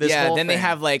this whole then thing. They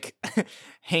have like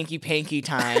hanky-panky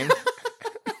time.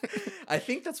 I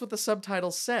think that's what the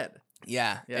subtitles said.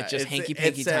 Yeah, it's just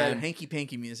hanky-panky time.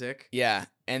 Hanky-panky music. Yeah,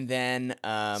 and then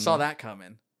saw that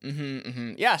coming.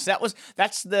 Yeah, so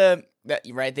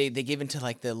right. They give into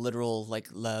like the literal like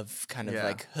love kind of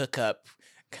like hookup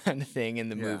kind of thing in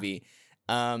the movie.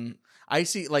 I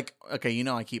see, like, okay,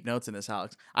 I keep notes in this,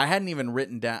 Alex. I didn't even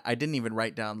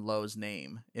write down Lowe's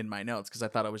name in my notes because I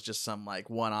thought it was just some like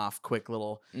one-off, quick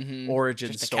little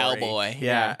origin Just a story. cowboy.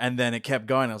 Yeah, and then it kept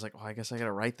going. I was like, well, I guess I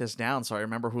gotta write this down so I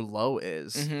remember who Lowe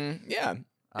is. Yeah,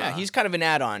 he's kind of an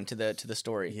add-on to the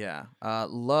story. Yeah,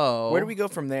 Lowe. Where do we go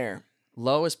from there?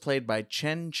 Lowe is played by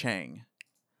Chen Cheng.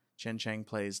 Chen Cheng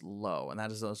plays Lowe, and that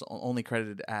is only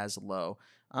credited as Lowe.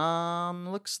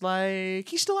 Looks like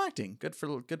he's still acting. Good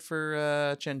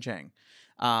for Chen Cheng.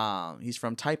 He's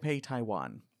from Taipei,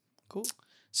 Taiwan. Cool.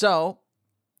 So,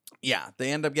 yeah, they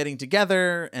end up getting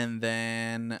together, and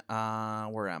then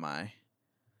where am I?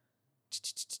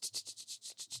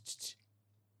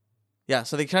 Yeah,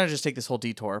 so they kind of just take this whole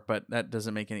detour, but that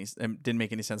didn't make any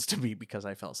sense to me because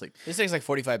I fell asleep. This takes like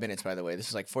 45 minutes, by the way. This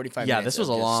is like 45 yeah, minutes. This was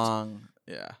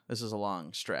a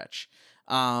long stretch.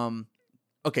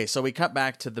 Okay, so we cut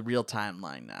back to the real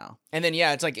timeline now. And then,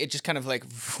 yeah, it's like, it just kind of like...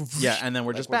 Yeah, and then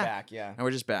we're just back. Yeah. And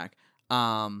we're just back.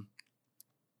 And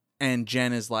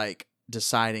Jen is like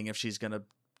deciding if she's going to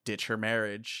ditch her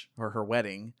marriage or her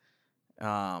wedding.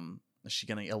 Is she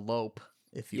going to elope,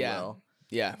 if you will?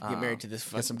 Yeah, get married to this...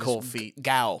 Get some cold feet.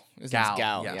 Gao.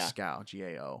 Gao. Yes, Gao.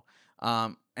 G-A-O.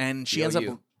 And she ends up...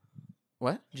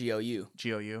 What? G-O-U.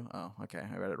 G-O-U? Oh, okay.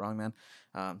 I read it wrong then.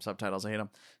 Subtitles, I hate them.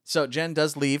 So Jen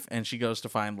does leave, and she goes to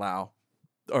find Lowe,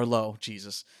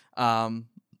 Jesus.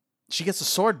 She gets a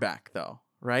sword back, though,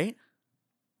 right?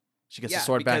 She gets the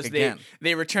sword back again.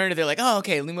 They return it. They're like, oh,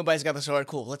 okay, Lima Bai's got the sword.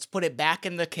 Cool. Let's put it back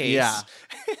in the case. Yeah.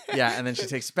 Yeah, and then she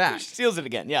takes it back. She steals it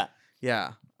again. Yeah.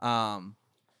 Yeah.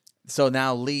 So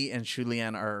now Lee and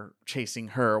Shulian are chasing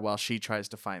her while she tries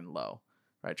to find Lowe,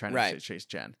 right? Trying to chase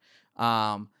Jen.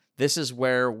 This is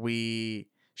where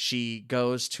she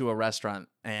goes to a restaurant,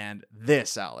 and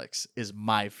this, Alex, is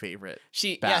my favorite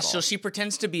battle. So she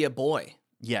pretends to be a boy.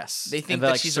 Yes. They think they're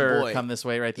that like, she's sir, a boy. Come this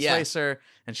way, right this way, sir.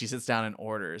 And she sits down and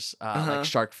orders like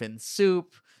shark fin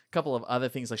soup, a couple of other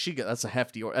things. Like that's a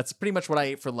hefty order. That's pretty much what I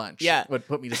ate for lunch. Yeah. Would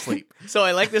put me to sleep. So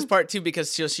I like this part too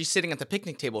because she's sitting at the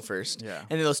picnic table first. Yeah.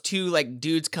 And then those two like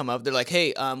dudes come up. They're like,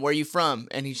 hey, where are you from?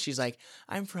 And she's like,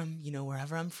 I'm from,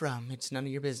 wherever I'm from. It's none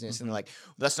of your business. And they're like,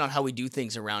 that's not how we do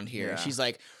things around here. Yeah. She's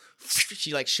like,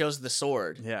 she like shows the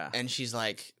sword. Yeah. And she's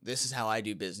like, this is how I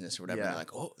do business or whatever. Yeah. And they're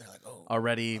like, oh.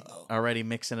 Already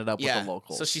mixing it up with the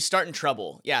locals. So she's starting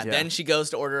trouble. Yeah. Then she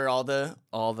goes to order all the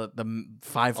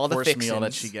 5-course meal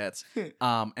that she gets.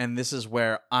 And this is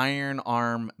where Iron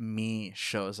Arm Me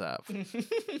shows up.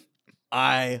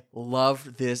 I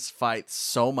love this fight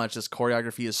so much. This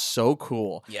choreography is so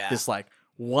cool. Yeah. This like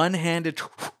one-handed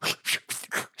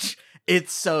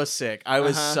it's so sick. I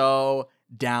was so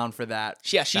down for that.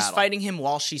 Yeah, she's battle. fighting him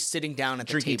while she's sitting down at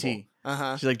drinking the table.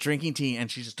 Tea. She's like drinking tea, and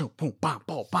she's just boom, boom, boom,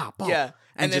 boom, boom, yeah,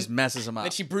 and just messes him up.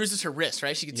 Then she bruises her wrist,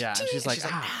 right? She gets and she's like,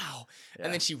 ow, yeah.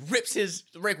 and then she rips his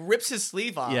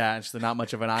sleeve off. Yeah, and she's not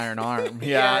much of an iron arm.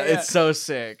 Yeah, it's so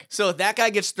sick. So that guy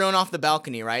gets thrown off the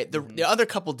balcony, right? The other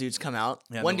couple dudes come out.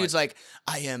 Yeah, one dude's like,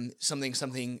 I am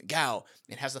something Gao,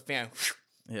 and has the fan.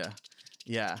 Yeah.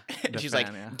 Yeah. And she's like,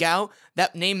 Gao,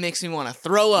 that name makes me want to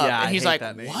throw up. Yeah, and he's like,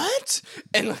 what?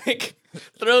 And like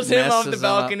throws him off the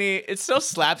balcony. It's so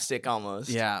slapstick almost.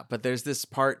 Yeah, but there's this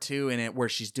part too in it where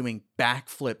she's doing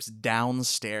backflips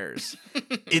downstairs.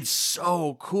 It's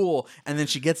so cool. And then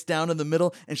she gets down in the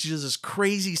middle and she does this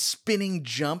crazy spinning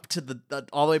jump to the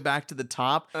all the way back to the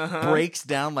top, breaks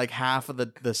down like half of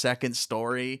the second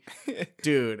story.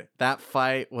 Dude, that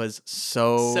fight was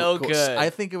so cool. Good. I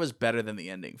think it was better than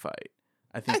the ending fight.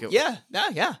 I think yeah.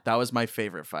 That was my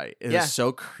favorite fight. It was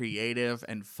so creative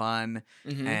and fun,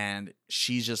 and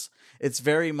it's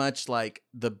very much like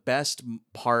the best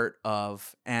part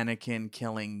of Anakin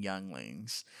killing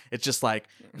younglings. It's just like,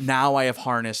 now I have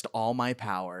harnessed all my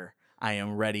power. I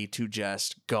am ready to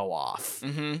just go off.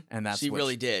 And that's she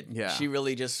really did. Yeah. She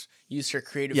really just used her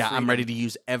creative freedom. I'm I'm ready to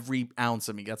use every ounce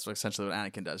of me. That's essentially what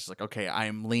Anakin does. She's like, okay, I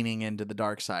am leaning into the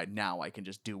dark side. Now I can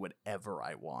just do whatever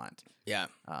I want. Yeah.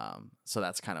 So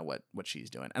that's kind of what she's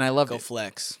doing. And I loved it. Go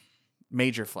flex.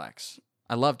 Major flex.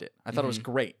 I loved it. I thought it was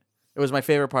great. It was my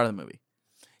favorite part of the movie.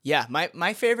 Yeah,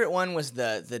 my favorite one was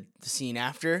the scene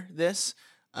after this.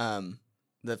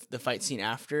 The fight scene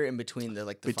after, in between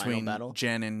the final battle.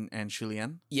 Jen and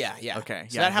Shulian? Yeah. Okay.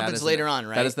 So that happens later on,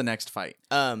 right? That is the next fight.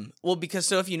 Well, because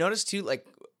so if you notice too, like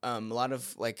a lot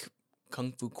of like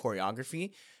kung fu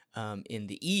choreography in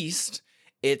the East,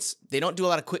 they don't do a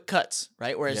lot of quick cuts,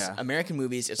 right? Whereas American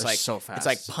movies, it's They're like so fast. It's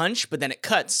like punch, but then it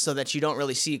cuts so that you don't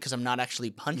really see because I'm not actually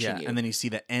punching you. And then you see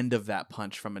the end of that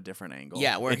punch from a different angle.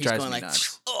 Yeah, where he's going like,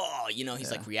 nuts. oh,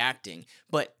 he's like reacting.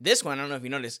 But this one, I don't know if you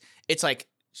noticed, it's like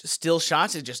still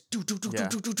shots. It just do. Yeah.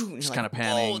 Just kinda Oh,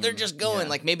 panning they're and- just going. yeah.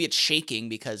 Like maybe it's shaking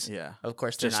because, Yeah. of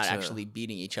course, they're Just not to- actually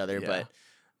beating each other. Yeah.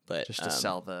 But Just to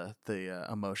sell the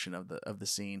emotion of the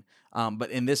scene. But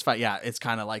in this fight, yeah, it's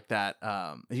kind of like that.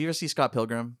 Have you ever see Scott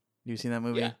Pilgrim? You seen that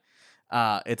movie?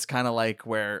 Yeah. It's kind of like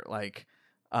where like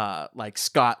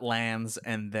Scott lands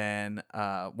and then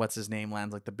what's his name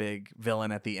lands, like the big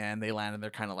villain at the end. They land and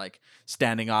they're kind of like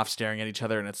standing off, staring at each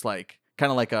other, and it's like kind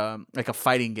of like a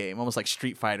fighting game, almost like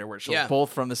Street Fighter, where it's like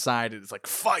both from the side. And it's like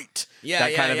fight,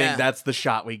 that kind of thing. That's the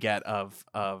shot we get of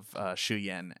Shu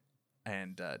Yan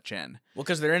and Jen. Well,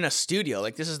 because they're in a studio.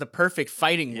 Like this is the perfect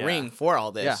fighting ring for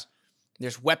all this. Yeah.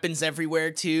 There's weapons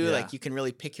everywhere too. Yeah. Like you can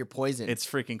really pick your poison. It's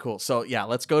freaking cool. So yeah,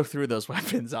 let's go through those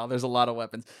weapons. There's a lot of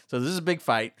weapons. So this is a big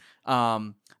fight.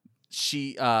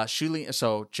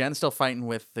 So Jen's still fighting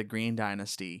with the Green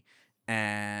Dynasty,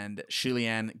 and Shu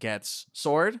Yan gets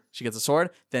sword. She gets a sword.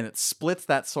 Then it splits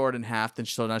that sword in half.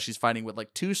 So now she's fighting with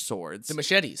like two swords. the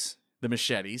machetes. The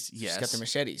machetes. Yes. She's got the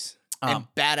machetes. And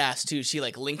badass too. She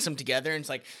like links them together and it's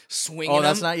like swinging. Oh,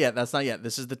 that's them. not yet. That's not yet.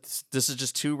 This is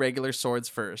just two regular swords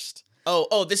first.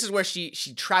 Oh, this is where she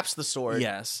traps the sword.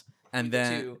 Yes. And With the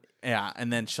then two.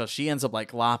 and then so she ends up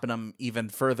like lopping them even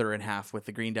further in half with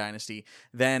the Green Dynasty.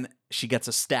 Then she gets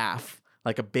a staff,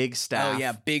 like a big staff. Oh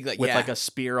yeah, big like with yeah. like a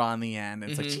spear on the end.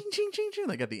 And it's like ching ching ching ching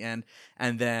like at the end.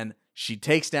 And then she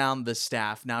takes down the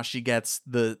staff. Now she gets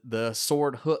the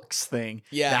sword hooks thing.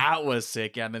 Yeah. That was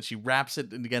sick. Yeah. And then she wraps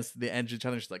it against the edge of each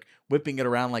other. She's like whipping it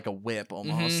around like a whip,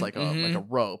 almost like a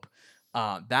rope.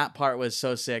 That part was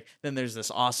so sick. Then there's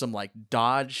this awesome like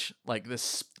dodge, like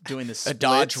this doing this a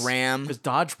Dodge Ram. This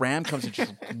Dodge Ram comes and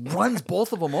just runs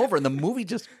both of them over, and the movie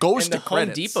just goes And to the Home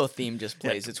credits. Depot theme just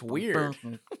plays. It's weird.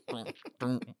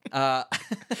 uh,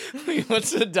 Wait,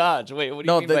 what's the Dodge? Wait, what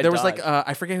do you no, mean by there was Dodge? like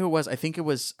I forget who it was. I think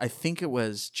it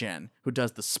was Jen who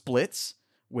does the splits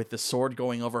with the sword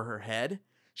going over her head.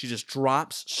 She just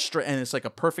drops straight, and it's like a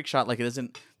perfect shot. Like it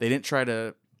isn't. They didn't try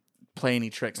to play any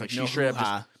tricks. Like no she straight up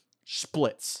hoo-ha. just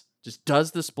splits, just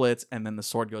does the splits, and then the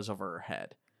sword goes over her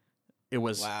head. It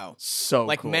was Wow. so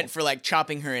like cool. meant for like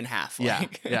chopping her in half. Yeah,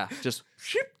 Like. yeah, just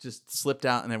slipped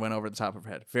out and then went over the top of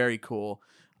her head. Very cool.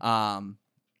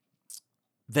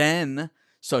 Then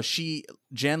so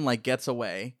Jen like gets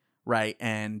away, right,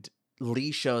 and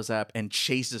Lee shows up and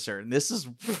chases her, and this is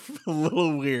a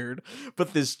little weird,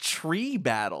 but this tree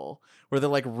battle where they're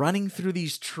like running through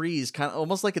these trees, kind of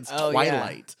almost like it's Oh,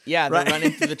 Twilight. Yeah, they're Right?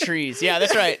 running through the trees. Yeah,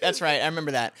 that's right. That's right. I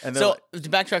remember that. And they're So like- to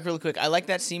backtrack really quick, I like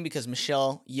that scene because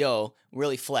Michelle Yeoh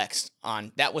really flexed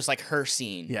on that was like her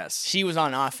scene. Yes. She was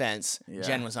on offense. Yeah.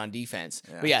 Jen was on defense.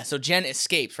 Yeah. But yeah, so Jen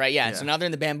escapes, right? Yeah. Yeah. So now they're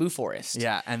in the bamboo forest.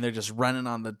 Yeah, and they're just running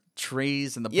on the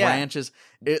trees and the Yeah. branches.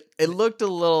 It looked a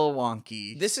little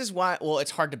wonky. This is why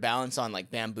it's hard to balance on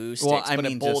like bamboo sticks, Well, I but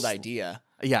mean, a bold just- idea.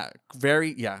 Yeah,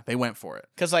 they went for it.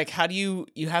 Because like how do you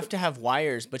have to have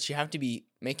wires, but you have to be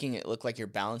making it look like you're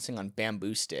balancing on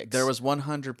bamboo sticks. There was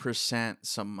 100%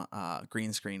 some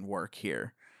green screen work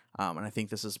here, and I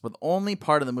think this is the only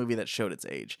part of the movie that showed its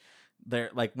age. They're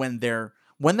like when they're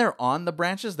on the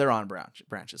branches, they're on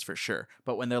branches for sure.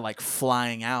 But when they're like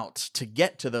flying out to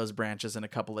get to those branches in a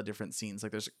couple of different scenes,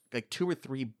 like there's like 2 or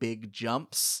 3 big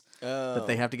jumps that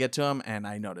they have to get to them, and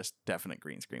I noticed definite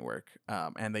green screen work.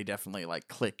 And they definitely like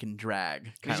click and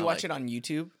drag. Did you watch it on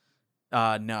YouTube?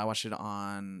 No, I watched it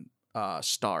on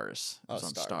Stars. It Oh, was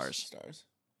on Stars. Stars.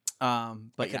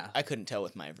 But yeah. I couldn't tell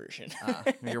with my version.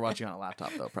 You're watching on a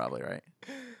laptop though, probably, right?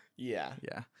 Yeah.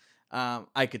 Yeah.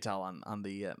 I could tell on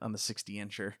the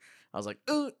 60-incher. I was like,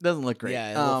 ooh, it doesn't look great.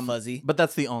 Yeah, a little fuzzy. But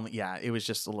that's the only. Yeah, it was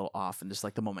just a little off, and just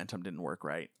like the momentum didn't work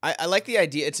right. I like the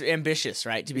idea. It's ambitious,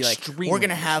 right? To be like, Extremely we're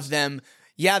gonna have them.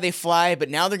 Yeah, they fly, but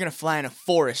now they're gonna fly in a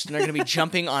forest, and they're gonna be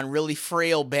jumping on really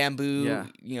frail bamboo,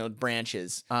 Yeah.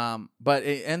 branches. But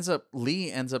Lee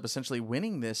ends up essentially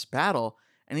winning this battle,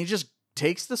 and he just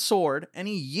takes the sword and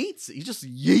he yeets it. He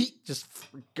just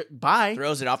bye.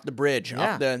 Throws it off the bridge,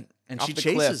 Yeah. off the And off she the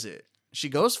chases cliff. it. She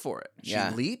goes for it. She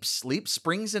Yeah. leaps,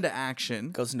 springs into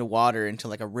action. Goes into water, into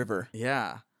like a river.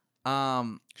 Yeah. She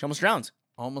almost drowns.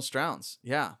 Almost drowns.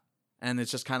 Yeah. And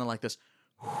it's just kind of like this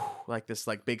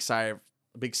big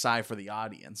sigh for the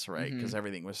audience, right? Because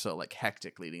everything was so like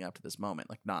hectic leading up to this moment,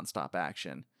 like nonstop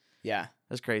action. Yeah.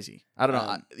 That's crazy. I don't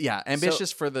know. Um,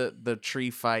 Ambitious for the tree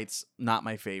fights, not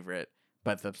my favorite,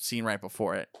 but the scene right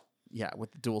before it, yeah,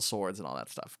 with the dual swords and all that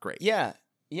stuff, great. Yeah.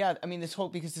 Yeah. I mean,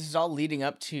 because this is all leading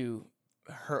up to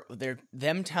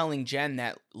them telling Jen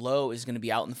that Lo is going to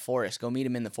be out in the forest. Go meet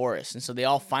him in the forest. And so they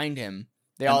all find him.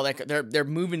 They're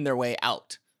moving their way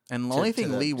out. And the To- only to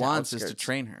thing the- Lee to wants is to outskirts.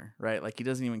 train her, right? Like he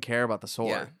doesn't even care about the sword.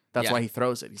 Yeah. That's Yeah. why he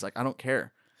throws it. He's like, I don't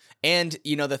care. And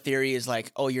the theory is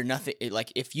like, oh, you're nothing.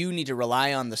 Like if you need to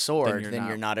rely on the sword, then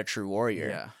you're not a true warrior.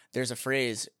 Yeah. There's a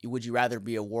phrase: would you rather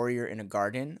be a warrior in a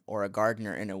garden or a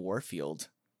gardener in a warfield?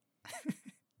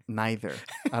 Neither.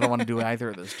 I don't want to do either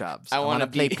of those jobs. I want to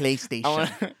play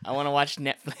PlayStation. I want to watch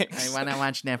Netflix. I want to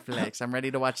watch Netflix. I'm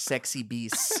ready to watch Sexy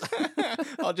Beasts.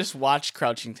 I'll just watch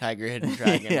Crouching Tiger, Hidden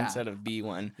Dragon instead of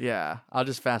B1. Yeah, I'll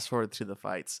just fast forward through the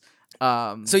fights.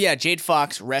 So yeah, Jade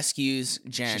Fox rescues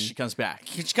Jen. She comes back.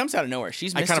 She comes out of nowhere.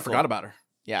 She's mystical. I kind of forgot about her.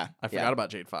 Yeah, I forgot about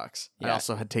Jade Fox. Yeah. I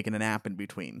also had taken a nap in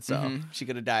between, so she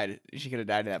could have died. She could have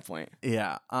died at that point.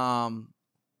 Yeah.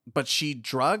 But she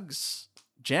drugs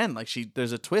Jen. Like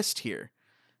there's a twist here,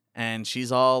 and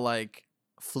she's all like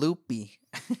floopy.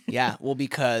 Yeah, well,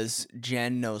 because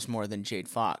Jen knows more than Jade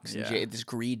Fox. Yeah. And there's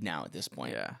greed now at this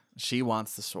point. Yeah, she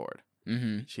wants the sword.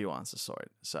 Mm-hmm. She wants the sword.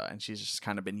 So, and she's just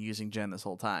kind of been using Jen this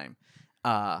whole time.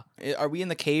 Are we in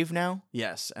the cave now?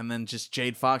 Yes, and then just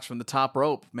Jade Fox from the top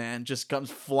rope, man, just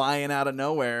comes flying out of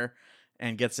nowhere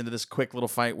and gets into this quick little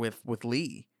fight with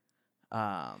Lee.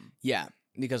 Yeah,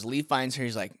 because Lee finds her.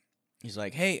 He's like,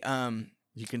 hey,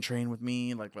 you can train with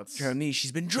me. Like, let's train with me.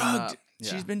 She's been drugged.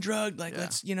 Yeah. She's been drugged. Like,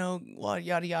 let's, yada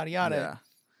yada yada. Yeah.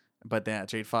 But yeah,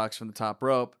 Jade Fox from the top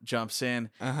rope jumps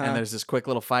in, and there's this quick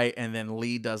little fight, and then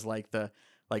Lee does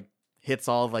hits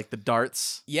all of the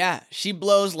darts. Yeah, she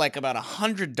blows like about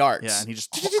 100 darts. Yeah, and he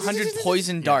just 100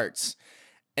 poison darts,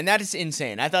 and that is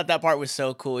insane. I thought that part was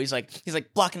so cool. He's like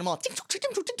blocking them all.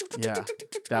 Yeah,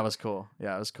 that was cool.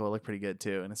 Yeah, it was cool. It looked pretty good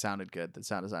too, and it sounded good. The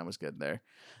sound design was good there.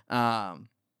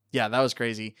 Yeah, that was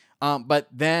crazy. But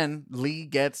then Lee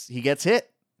gets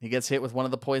hit. He gets hit with one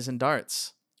of the poison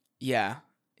darts. Yeah.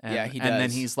 And, he does. And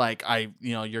then he's like,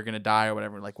 you're gonna die or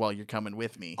whatever. Like, well, you're coming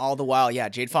with me. All the while, yeah,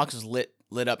 Jade Fox was lit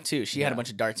up too. She had a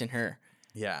bunch of darts in her.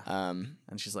 Yeah. And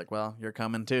she's like, well, you're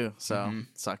coming too. So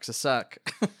sucks to suck.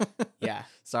 Yeah.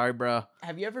 Sorry, bro.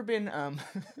 Have you ever been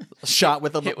shot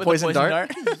with a poison dart?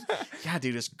 dart? Yeah,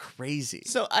 dude, it's crazy.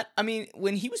 So I mean,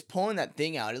 when he was pulling that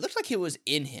thing out, it looked like it was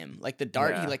in him. Like the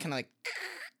dart, he kind of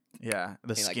yeah,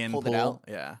 the skin pulled pull. it out.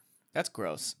 Yeah. That's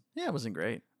gross. Yeah, it wasn't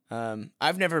great.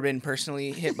 I've never been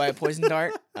personally hit by a poison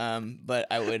dart, but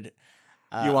I would.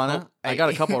 You wanna? I got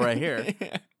a couple right here.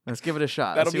 Let's give it a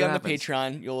shot. That'll be on the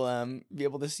Patreon. You'll be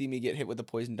able to see me get hit with a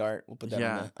poison dart. We'll put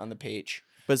that on the page.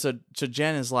 But so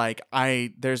Jen is like,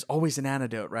 there's always an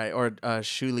antidote, right? Or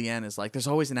Shu Lien is like, there's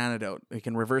always an antidote. We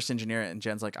can reverse engineer it, and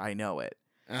Jen's like, I know it.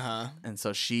 And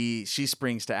so she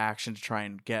springs to action to try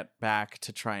and get back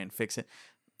to try and fix it.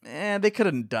 They could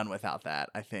have done without that,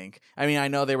 I think. I mean, I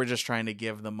know they were just trying to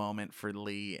give the moment for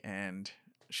Lee and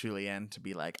Shu Lien to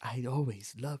be like, I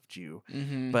always loved you.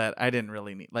 But I didn't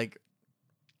really need,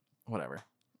 whatever.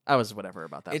 I was whatever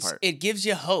about that part. It gives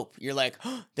you hope. You're like,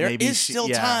 there is still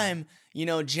time.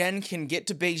 Jen can get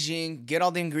to Beijing, get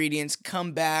all the ingredients,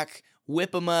 come back,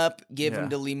 whip him up, give him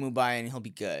to Li Mubai, and he'll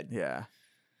be good. Yeah.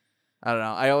 I don't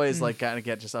know. I always kind of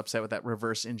get just upset with that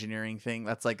reverse engineering thing.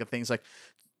 That's like a thing's like,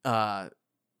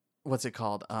 what's it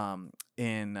called? Oh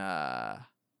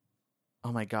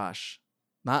my gosh,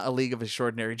 not A League of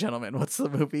Extraordinary Gentlemen. What's the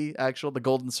movie? The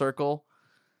Golden Circle.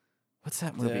 What's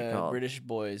that movie called? British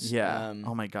Boys. Yeah.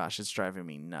 Oh my gosh, it's driving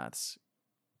me nuts.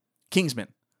 Kingsman.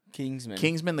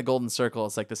 The Golden Circle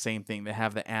is like the same thing. They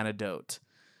have the antidote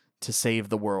to save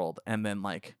the world, and then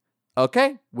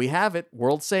okay, we have it.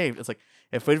 World saved. It's like,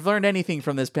 if we've learned anything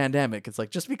from this pandemic, it's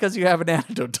like, just because you have an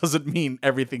antidote doesn't mean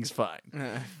everything's fine.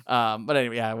 But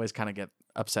anyway, I always kind of get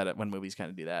upset at when movies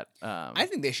kind of do that. I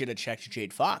think they should have checked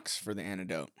Jade Fox for the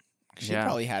antidote. She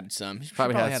probably had some. She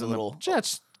probably had a little.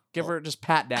 Just give her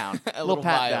pat down. a little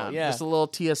pat vial, down. Yeah. Just a little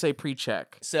TSA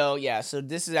pre-check. So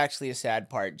this is actually a sad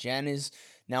part. Jen is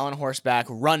now on horseback,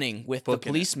 running with the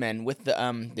policeman, with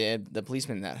the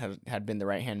policeman that had been the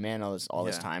right-hand man all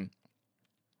this time.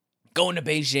 Going to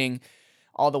Beijing.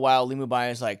 All the while, Li Mubai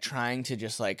is trying to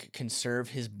just conserve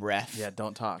his breath. Yeah,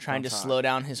 don't talk. Trying to slow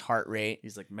down his heart rate.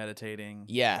 He's meditating.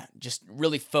 Yeah, just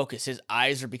really focus. His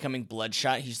eyes are becoming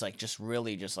bloodshot. He's just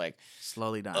really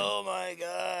slowly dying. Oh my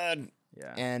god.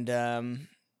 Yeah. And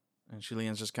Shu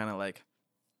Lien's just kind of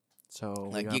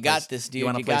so you got this, dude. You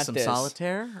want to play some this.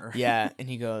 solitaire? Or? Yeah, and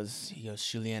he goes,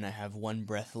 Shu Lien, I have one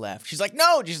breath left. She's like,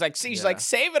 no. She's like,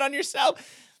 save it on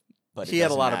yourself. But he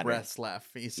had a lot of breaths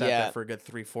left. He sat there for a good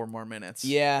 3-4 more minutes.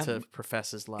 Yeah. To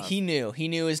profess his love. He knew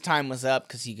his time was up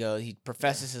because he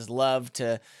professes his love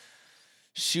to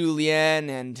Shu Lien,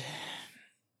 and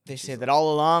They say that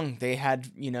all along they had,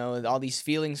 all these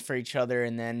feelings for each other,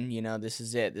 and then, this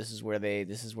is it. This is where they end.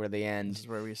 This is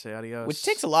where we say adios. Which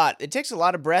takes a lot. It takes a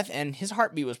lot of breath, and his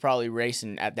heartbeat was probably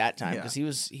racing at that time because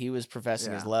he was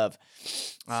professing his love.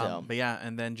 So, but yeah,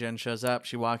 and then Jen shows up.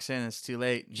 She walks in. It's too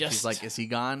late. And she's like, "Is he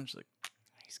gone?" She's like,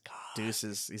 "He's gone."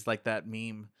 Deuces. He's like that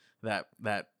meme that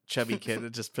chubby kid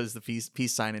that just puts the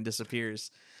peace sign and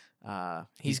disappears.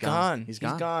 He's gone. He's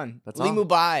gone. That's Lee all.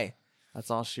 Mubai.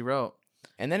 That's all she wrote.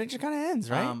 And then it just kind of ends,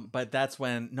 right? But that's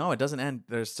when it doesn't end.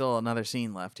 There's still another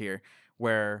scene left here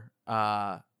where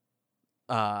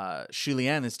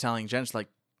Shulien is telling Jen, she's like,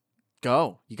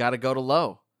 "Go. You got to go to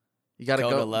low. You got to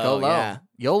go low. Go low. Yeah.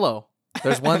 YOLO.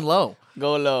 There's one low.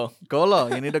 Go low. Go low.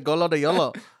 You need to go low to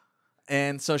YOLO."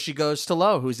 And so she goes to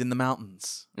low, who's in the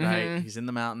mountains, right? Mhm. He's in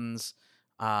the mountains.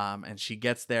 And she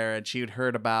gets there, and she had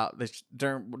heard about this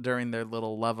during their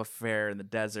little love affair in the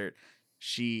desert.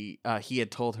 He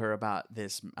had told her about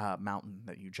this mountain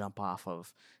that you jump off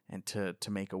of and to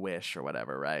make a wish or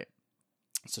whatever, right?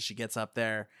 So she gets up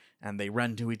there and they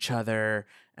run to each other,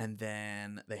 and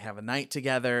then they have a night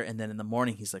together, and then in the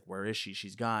morning he's like, "Where is she?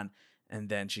 She's gone." And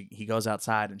then he goes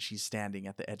outside and she's standing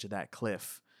at the edge of that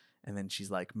cliff, and then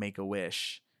she's like, "Make a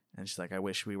wish." And she's like, "I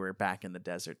wish we were back in the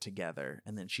desert together."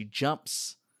 And then she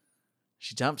jumps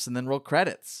and then roll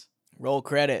credits. Roll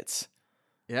credits.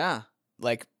 Yeah.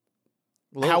 Like,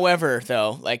 however,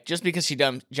 though, like, just because she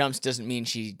jumps doesn't mean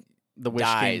she the wish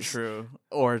dies. came true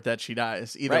or that she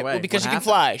dies. Either right? way. Well, because she can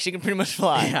fly. She can pretty much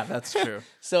fly. Yeah, that's true.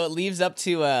 So it leaves up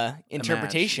to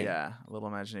interpretation. A little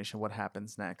imagination. What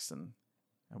happens next? And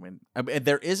I mean,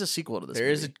 there is a sequel to this. There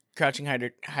is a Crouching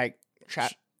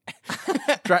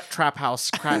Trap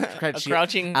House.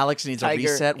 Crouching Alex needs a Tiger,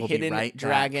 reset. We'll Hidden be right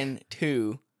Dragon back.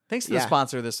 2. Thanks to the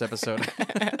sponsor of this episode.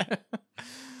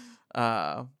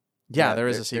 There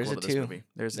is a sequel to this movie.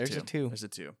 There's a two.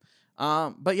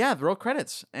 But yeah, the roll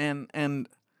credits and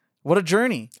what a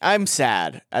journey. I'm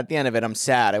sad. At the end of it, I'm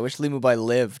sad. I wish Lee Mubai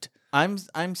lived.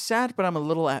 I'm sad, but I'm a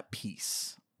little at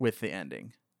peace with the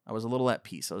ending. I was a little at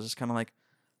peace. I was just kind of like,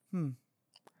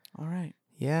 all right.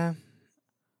 Yeah.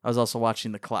 I was also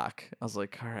watching the clock. I was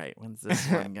like, all right, when's this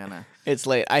one gonna? It's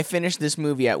late. I finished this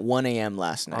movie at 1 a.m.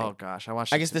 last night. Oh gosh, I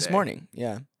watched it today. This morning.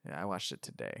 Yeah. Yeah, I watched it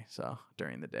today. So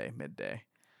during the day, midday.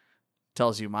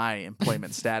 Tells you my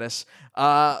employment status.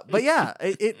 But yeah,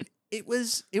 it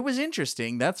was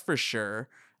interesting, that's for sure.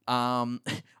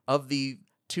 Of the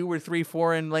 2 or 3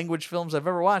 foreign language films I've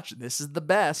ever watched, this is the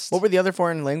best. What were the other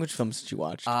foreign language films that you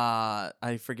watched?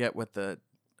 I forget what it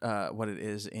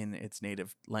is in its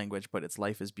native language, but it's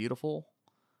Life is Beautiful.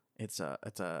 It's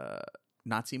a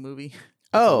Nazi movie.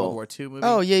 World War II movie.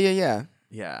 Oh yeah.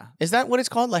 Yeah. Is that what it's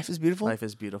called? Life is Beautiful? Life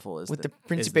is Beautiful is with the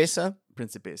Principessa?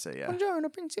 Principessa, yeah. Buongiorno,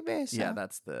 Principessa. Yeah,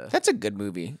 that's a good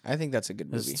movie. I think that's a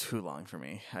good movie. It's too long for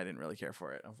me. I didn't really care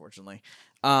for it, unfortunately.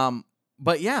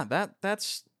 But yeah,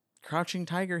 that's Crouching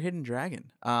Tiger, Hidden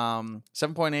Dragon.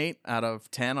 7.8 out of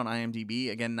 10 on IMDb.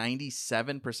 Again,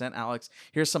 97%. Alex,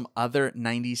 here's some other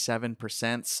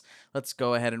 97%. Let's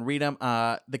go ahead and read them.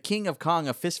 The King of Kong,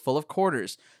 A Fistful of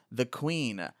Quarters. The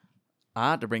Queen.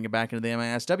 To bring it back into the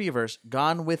MISW verse,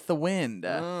 Gone with the Wind.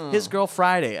 His Girl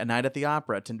Friday, A Night at the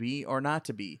Opera, To Be or Not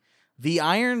to Be. The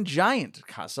Iron Giant,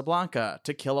 Casablanca,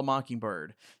 To Kill a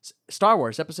Mockingbird. Star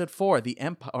Wars Episode 4,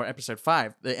 Episode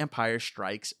 5, The Empire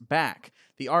Strikes Back.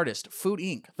 The Artist, Food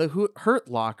Inc., The Hurt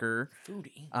Locker. Food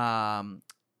Inc.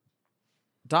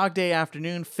 Dog Day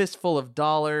Afternoon, Fistful of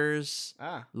Dollars.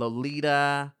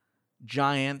 Lolita,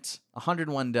 Giant,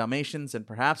 101 Dalmatians, and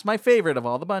perhaps my favorite of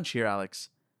all the bunch here, Alex,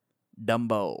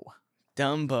 Dumbo.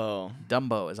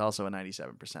 Dumbo is also a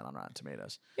 97% on Rotten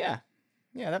Tomatoes. Yeah,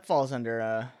 that falls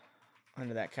under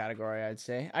that category. I'd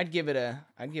say I'd give it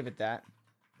that.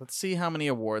 Let's see how many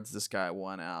awards this guy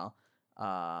won, Al.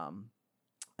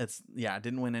 It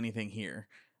didn't win anything here.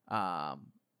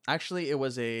 Actually, it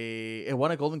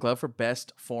won a Golden Globe for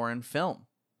Best Foreign Film.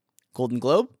 Golden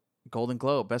Globe,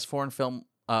 Best Foreign Film,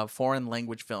 foreign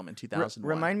language film in 2001.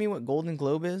 Remind me what Golden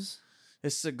Globe is.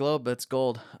 This is a globe that's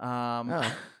gold.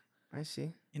 I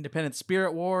see. Independent Spirit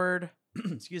Award.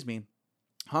 Excuse me.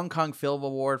 Hong Kong Film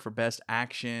Award for Best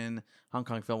Action. Hong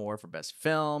Kong Film Award for Best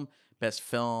Film. Best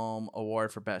Film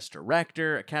Award for Best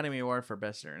Director. Academy Award for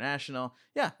Best International.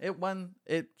 Yeah, it won.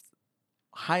 It's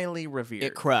highly revered.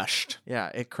 It crushed.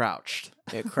 Yeah, it crouched.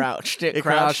 It crouched. It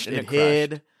crouched. It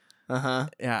hid.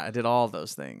 Crushed. Yeah, it did all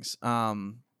those things.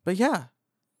 But yeah,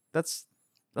 that's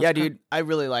dude. I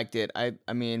really liked it. I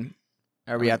mean.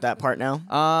 Are we at that part now?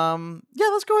 Yeah,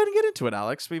 let's go ahead and get into it,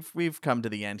 Alex. We've come to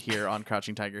the end here on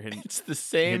Crouching Tiger, Hidden. It's the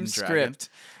same script.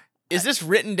 Is this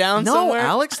written down No, somewhere?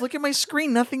 Alex, look at my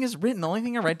screen. Nothing is written. The only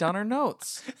thing I write down are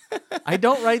notes. I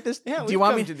don't write this. Yeah, Do you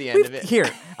want me to the end of it? Here,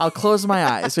 I'll close my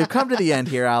eyes. We've come to the end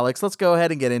here, Alex. Let's go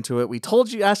ahead and get into it. We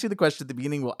asked you the question at the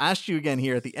beginning. We'll ask you again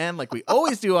here at the end, like we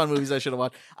always do on movies I should have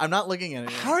watched. I'm not looking at it.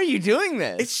 How are you doing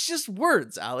this? It's just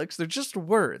words, Alex. They're just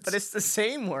words. But it's the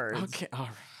same words. Okay, all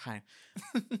right.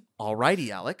 Alrighty,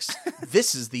 Alex.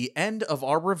 This is the end of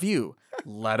our review.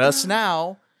 Let us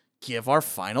now give our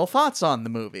final thoughts on the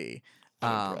movie.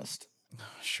 I'm impressed.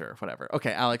 Sure, whatever.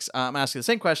 Okay, Alex, I'm asking the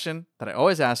same question that I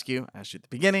always ask you. I asked you at the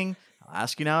beginning. I'll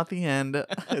ask you now at the end.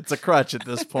 It's a crutch at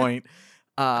this point.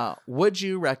 Would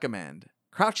you recommend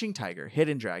Crouching Tiger,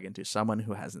 Hidden Dragon to someone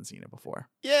who hasn't seen it before?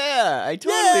 Yeah, I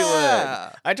totally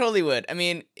would. I totally would. I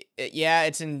mean, yeah,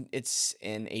 it's in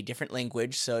a different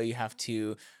language, so you have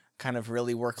to kind of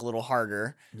really work a little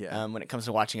harder when it comes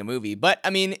to watching a movie. But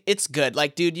I mean, it's good.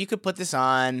 Like, dude, you could put this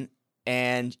on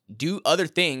and do other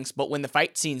things, but when the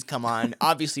fight scenes come on,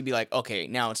 obviously be like, okay,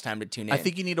 now it's time to tune in. I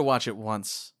think you need to watch it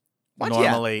once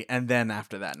normally, and then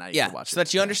after that, now you can watch it. So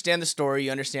that you understand the story,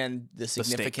 you understand the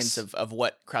significance of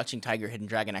what Crouching Tiger, Hidden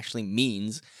Dragon actually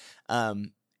means. But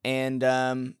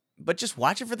just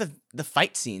watch it for the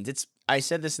fight scenes. I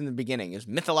said this in the beginning. It's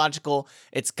mythological.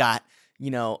 It's got,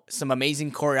 some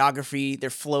amazing choreography. They're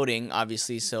floating,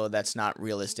 obviously, so that's not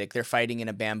realistic. They're fighting in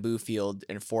a bamboo field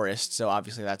in a forest, so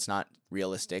obviously that's not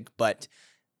realistic. But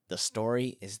the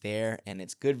story is there, and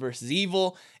it's good versus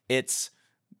evil. It's,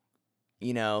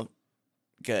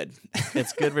 good.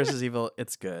 It's good versus evil.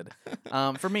 It's good.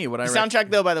 For me, what I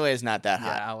soundtrack though, by the way, is not that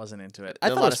hot. Yeah, I wasn't into it.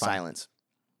 There's a lot of silence.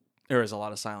 There is a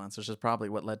lot of silence, which is probably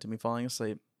what led to me falling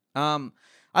asleep. I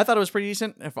thought it was pretty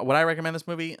decent. Would I recommend this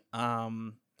movie?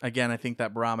 Again, I think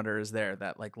that barometer is there,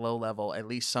 that like low level, at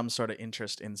least some sort of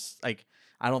interest in, like,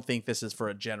 I don't think this is for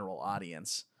a general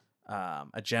audience,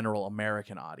 a general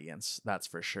American audience, that's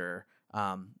for sure.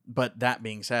 But that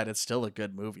being said, it's still a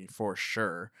good movie for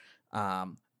sure.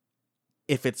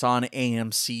 If it's on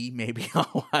AMC, maybe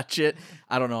I'll watch it.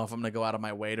 I don't know if I'm going to go out of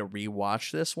my way to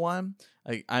rewatch this one.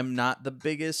 I'm not the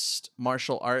biggest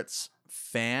martial arts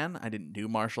fan. I didn't do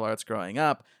martial arts growing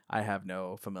up. I have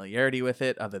no familiarity with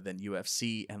it other than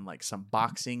UFC and like some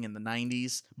boxing in the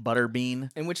 90s. Butterbean.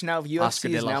 In which now UFC Oscar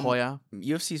de la Hoya.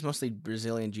 UFC is mostly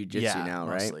Brazilian Jiu-Jitsu now,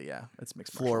 right? Mostly, yeah. It's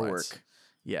mixed floor martial arts. work.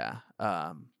 Yeah.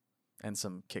 And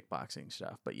some kickboxing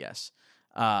stuff, but yes.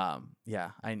 I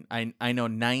know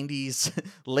 90s,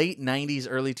 late 90s,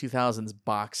 early 2000s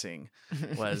boxing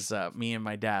was me and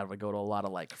my dad would go to a lot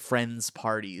of like friends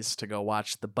parties to go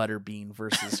watch the Butterbean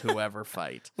versus whoever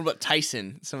fight. What about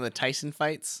Tyson? Some of the Tyson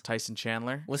fights? Tyson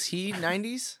Chandler? Was he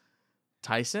 90s?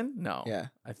 Tyson? No. Yeah.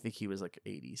 I think he was like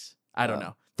 80s. I don't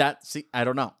know. I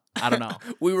don't know. I don't know.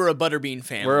 We were a Butterbean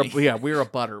family. We're a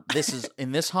butter. This is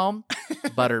in this home,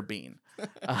 Butterbean.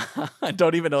 I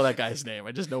don't even know that guy's name.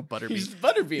 I just know Butterbean. He's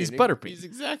Butterbean. He's Butterbean. He's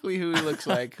exactly who he looks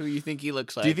like, who you think he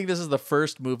looks like. Do you think this is the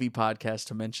first movie podcast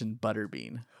to mention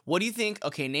Butterbean? What do you think?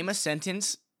 Okay, name a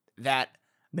sentence that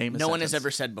no one has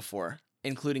ever said before,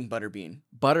 including Butterbean.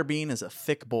 Butterbean is a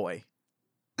thick boy.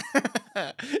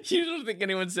 You don't think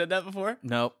anyone said that before?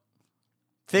 Nope.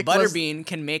 Butterbean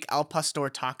can make al pastor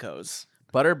tacos.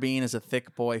 Butterbean is a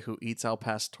thick boy who eats al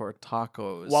pastor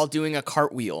tacos while doing a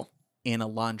cartwheel in a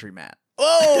laundromat.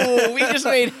 Oh, we just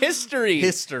made history.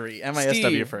 History.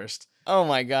 MISW first. Oh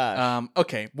my gosh.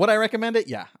 Okay. Would I recommend it?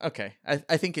 Yeah. Okay. I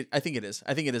think it is.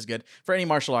 I think it is good for any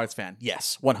martial arts fan.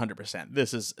 Yes, 100%.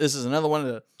 This is another one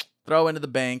to throw into the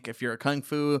bank. If you're a kung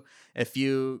fu, if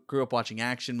you grew up watching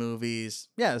action movies,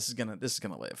 yeah, this is gonna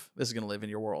live. This is gonna live in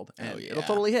your world, and it'll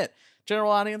totally hit.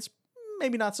 General audience,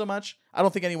 maybe not so much. I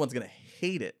don't think anyone's gonna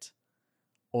hate it,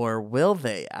 or will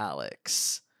they,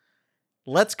 Alex?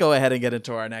 Let's go ahead and get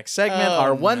into our next segment, our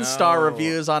 1-star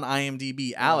reviews on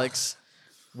IMDb. Alex,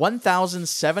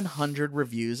 1,700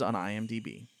 reviews on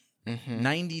IMDb.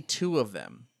 92 of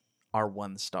them are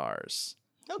 1 stars.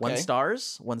 Okay. 1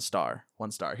 stars? 1 star.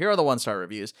 1 star. Here are the 1-star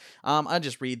reviews. I'll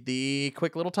just read the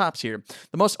quick little tops here.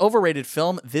 The most overrated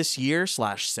film this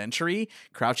year/century,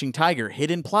 Crouching Tiger,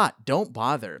 hidden plot, don't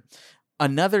bother.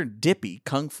 Another dippy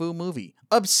kung fu movie.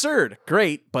 Absurd.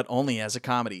 Great, but only as a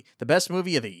comedy. The best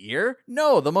movie of the year?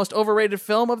 No. The most overrated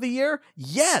film of the year?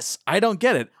 Yes. I don't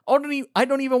get it. I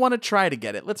don't even want to try to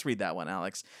get it. Let's read that one,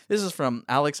 Alex. This is from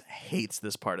Alex hates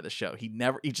this part of the show. He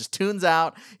just tunes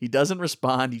out. He doesn't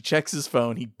respond. He checks his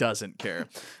phone. He doesn't care.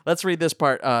 Let's read this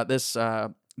part.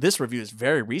 This review is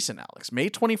very recent, Alex. May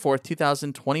 24th,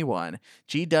 2021.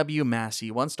 GW Massey,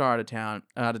 1 star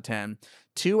out of 10.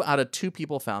 2 out of 2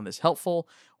 people found this helpful.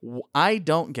 I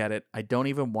don't get it. I don't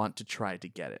even want to try to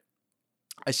get it.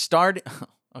 I started...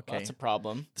 Okay. That's a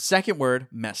problem. The second word,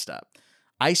 messed up.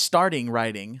 I started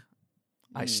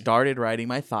writing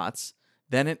my thoughts.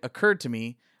 Then it occurred to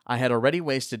me I had already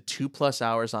wasted 2+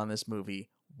 hours on this movie.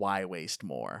 Why waste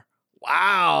more?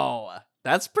 Wow.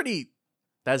 That's deep.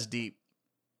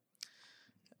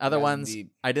 Other That's ones,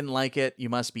 deep. I didn't like it. You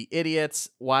must be idiots.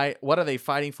 Why? What are they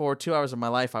fighting for? 2 hours of my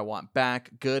life I want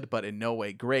back. Good, but in no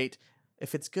way great.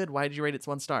 If it's good, why did you rate it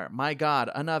 1 star? My God,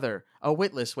 another. A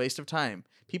witless waste of time.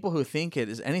 People who think it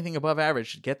is anything above average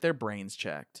should get their brains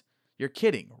checked. You're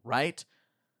kidding, right?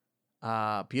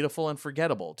 Beautiful and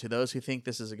forgettable. To those who think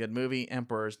this is a good movie,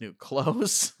 Emperor's New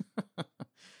Clothes.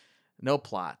 No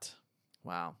plot.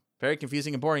 Wow. Very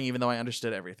confusing and boring, even though I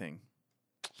understood everything.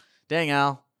 Dang,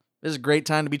 Al. This is a great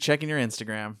time to be checking your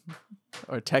Instagram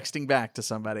or texting back to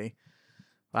somebody.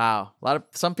 Wow.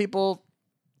 Some people,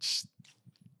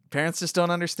 parents just don't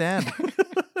understand.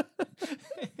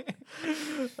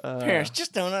 Parents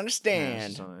just don't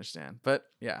understand. But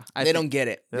yeah, They don't get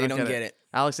it. They don't get it.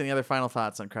 Alex, any other final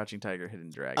thoughts on Crouching Tiger, Hidden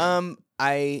Dragon?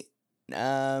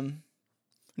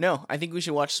 No, I think we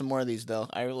should watch some more of these though.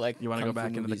 I like. You want to go back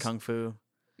into the movies. Kung Fu?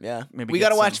 Yeah, Maybe we get got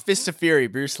to watch some- Fist of Fury,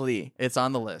 Bruce Lee. It's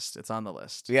on the list.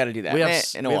 We got to do that. We have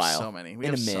in a we have while. so many. We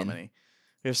In have a so min. many.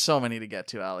 We have so many to get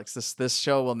to, Alex. This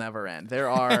show will never end. There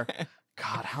are,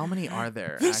 God, how many are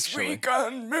there? Actually,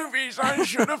 on movies I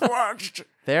should have watched.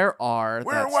 there are.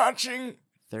 We're that's watching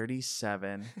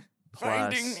 37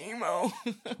 Finding plus Nemo.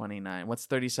 29. What's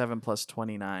 37 plus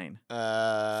 29?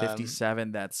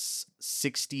 57. That's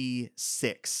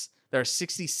 66. There are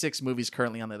 66 movies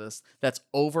currently on the list. That's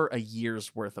over a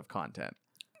year's worth of content.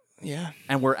 Yeah.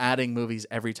 And we're adding movies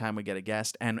every time we get a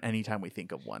guest and anytime we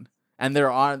think of one. And there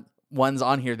are ones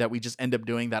on here that we just end up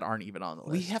doing that aren't even on the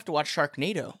list. We have to watch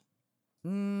Sharknado.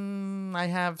 I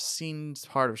have seen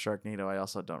part of Sharknado. I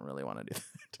also don't really want to do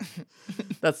that.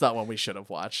 That's not one we should have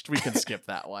watched. We can skip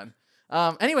that one.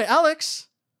 Anyway, Alex,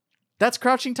 that's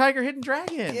Crouching Tiger, Hidden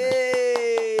Dragon.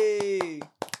 Yay!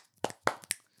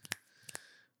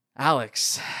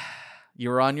 Alex, you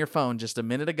were on your phone just a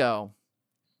minute ago.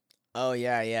 Oh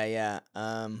yeah.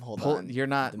 Hold on. You're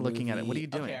not The looking at it. What are movie- you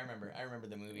doing? Okay, I remember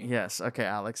the movie. Yes. Okay,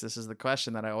 Alex. This is the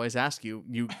question that I always ask you.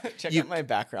 Check you- out my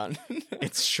background.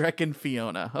 It's Shrek and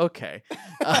Fiona. Okay.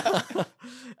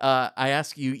 I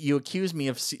ask you. You accuse me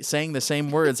of saying the same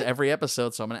words every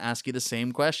episode, so I'm going to ask you the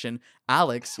same question,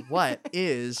 Alex. What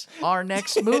is our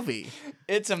next movie?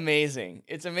 It's amazing.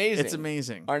 It's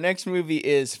amazing. Our next movie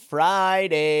is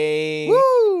Friday.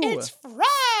 Woo! It's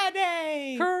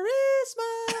Friday.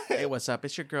 Christmas. Hey, what's up?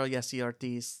 It's your girl Yessie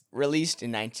Ortiz. Released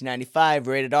in 1995,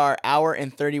 rated R, hour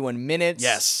and 31 minutes.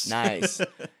 Yes. Nice.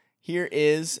 Here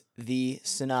is the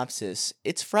synopsis.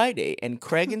 It's Friday, and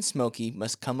Craig and Smokey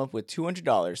must come up with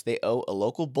 $200 they owe a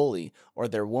local bully, or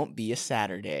there won't be a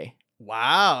Saturday.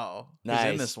 Wow. Who's in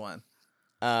Nice. this one?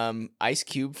 Ice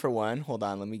Cube for one. Hold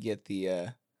on, let me get the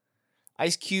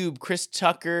Ice Cube, Chris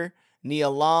Tucker, Nia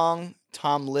Long,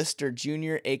 Tom Lister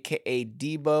Jr., aka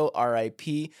Debo,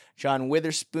 R.I.P., John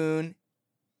Witherspoon,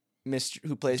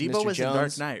 who plays Debo Mr. was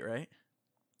Jones, in Dark Knight, right?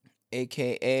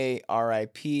 aka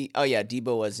R.I.P. Oh yeah,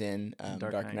 Debo was in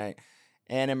Dark Knight.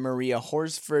 Anna Maria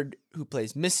Horsford, who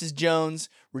plays Mrs. Jones,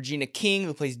 Regina King,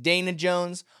 who plays Dana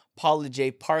Jones, Paula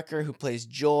J. Parker, who plays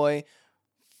Joy,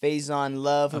 Faison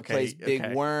Love, who plays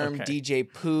Big Worm, DJ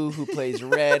Pooh, who plays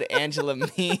Red, Angela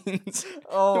Means,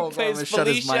 Oh, who plays shut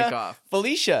his mic Felicia. off.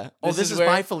 Felicia. Oh, this is where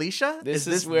by Felicia? this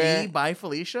is is where- the by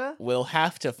Felicia? we'll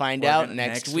have to find We're out gonna-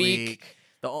 next week.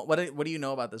 What do you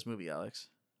know about this movie, Alex?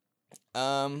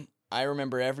 I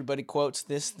remember everybody quotes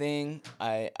this thing.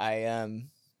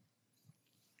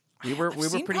 We were I've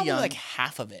seen pretty probably young. like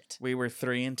half of it. We were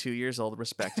 3 and 2 years old,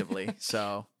 respectively.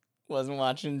 So Wasn't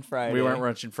watching Friday. we weren't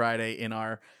watching Friday in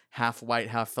our half white,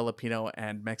 half Filipino,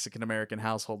 and Mexican American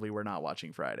household. We were not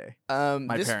watching Friday.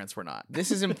 My parents were not.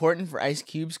 This is important for Ice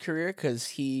Cube's career because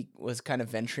he was kind of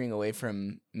venturing away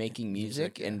from making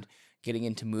music yeah. and getting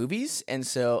into movies, and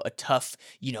so a tough,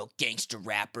 gangster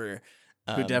rapper.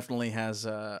 Who definitely has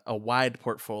a wide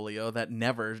portfolio that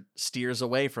never steers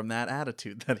away from that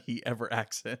attitude that he ever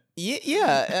acts in.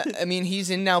 Yeah. I mean, he's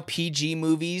in now PG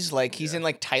movies. Like he's in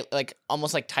like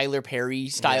almost like Tyler Perry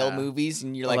style Yeah. movies,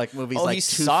 and you're Or like, movies oh, like he's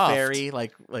Tooth soft. Fairy,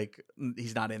 like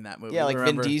he's not in that movie. Yeah, like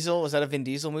remember? Vin Diesel. Was that a Vin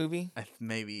Diesel movie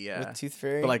Maybe, yeah. with Tooth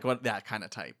Fairy? But like what that kind of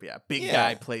type, yeah. Big Yeah.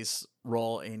 guy plays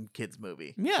role in kids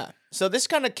movie. Yeah. So this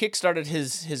kind of kickstarted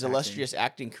his illustrious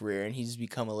acting career, and he's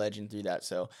become a legend through that.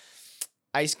 So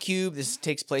Ice Cube, this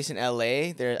takes place in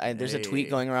L.A. There's a tweet Hey.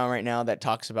 going around right now that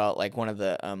talks about like one of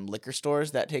the liquor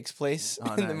stores that takes place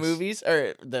Oh, in the nice. movies,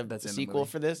 or That's in the sequel movie.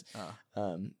 for this.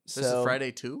 Oh. This So is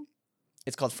Friday 2?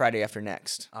 It's called Friday After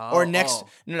Next. Oh, Or next. oh.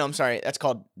 No, I'm sorry. That's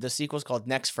called, the sequel's called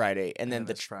Next Friday. And then Yeah,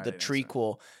 the that's Friday, the that's right.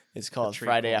 trequel is called trequel.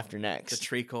 Friday After Next. The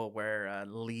treacle where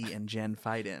Lee and Jen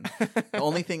fight in. The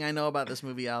only thing I know about this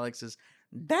movie, Alex, is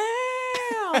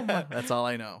damn. That's all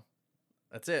I know.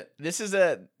 That's it. This is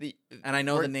And I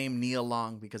know we're- the name Nia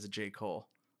Long because of J. Cole.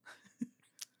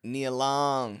 Nia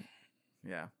Long.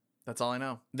 Yeah, that's all I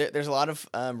know. There's a lot of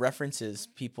references.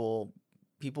 People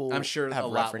I'm sure have a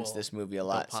lot referenced will- this movie a They'll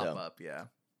lot. pop So up. Yeah.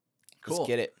 Cool. let's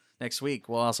get it. Next week,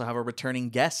 we'll also have a returning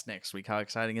guest next week. How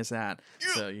exciting is that?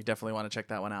 So you definitely want to check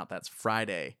that one out. That's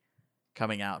Friday,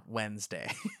 coming out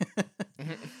Wednesday.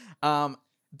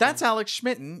 That's Alex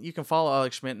Schmitten. You can follow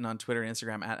Alex Schmitten on Twitter and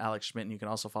Instagram at Alex Schmitten. You can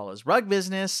also follow his rug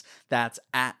business. That's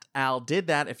at Al Did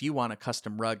That. If you want a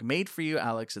custom rug made for you,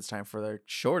 Alex, it's time for the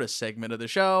shortest segment of the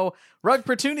show, Rug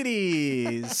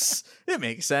Opportunities. It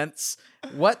makes sense.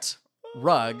 What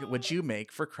rug would you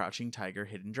make for Crouching Tiger,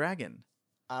 Hidden Dragon?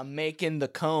 I'm making the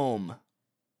comb.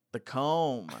 The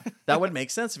comb. That would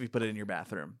make sense if you put it in your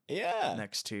bathroom Yeah.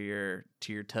 next to your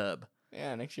tub,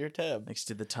 Yeah, next to your tub. next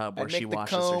to the tub I'd where she make the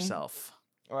washes comb. herself.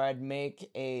 Or I'd make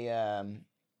a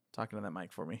Talking to that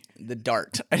mic for me. the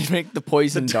dart. I'd make the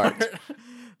poison dart.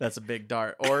 That's a big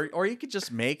dart. Or you could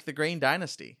just make the Grain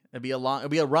Dynasty. It'd be a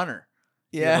runner.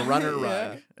 You Yeah, have a runner yeah.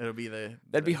 rug. It'll be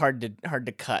That'd be hard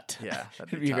to cut. Yeah, that'd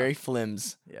It'd be be tough. very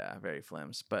flims. Yeah, very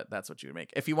flims, but that's what you would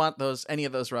make. If you want any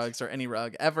of those rugs or any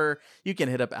rug ever, you can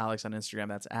hit up Alex on Instagram.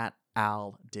 That's at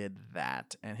Al Did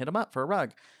That, and hit him up for a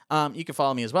rug. You can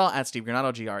follow me as well at Steve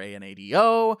Granado,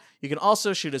 Granado. You can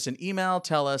also shoot us an email.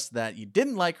 Tell us that you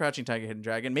didn't like Crouching Tiger, Hidden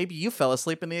Dragon. Maybe you fell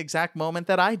asleep in the exact moment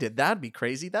that I did. That'd be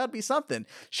crazy. That'd be something.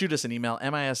 Shoot us an email,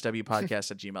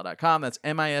 miswpodcast@gmail.com. That's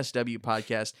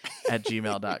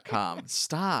miswpodcast@gmail.com.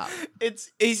 Stop.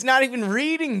 He's not even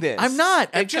reading this. I'm not.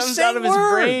 I'm It just comes saying out of his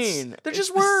words. brain. They're It's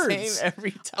just the words. Same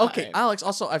every time. Okay, Alex,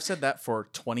 also, I've said that for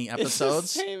 20 It's the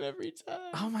episodes. same every time.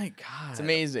 Oh my God. It's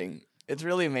amazing. It's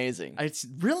really amazing. It's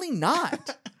really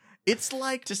not. It's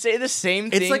like to say the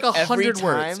same thing. it's like every 100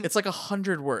 words. time. It's like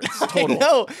 100 words I total.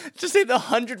 know. Just say the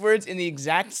 100 words in the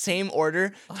exact same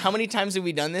order. How many times have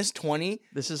we done this? 20?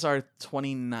 This is our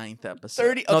 29th episode.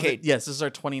 30? No, Okay. yes, this is our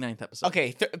 29th episode.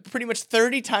 Okay, pretty much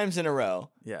 30 times in a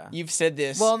row. Yeah. You've said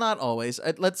this. Well, not always.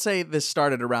 Let's say this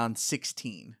started around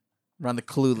 16, around the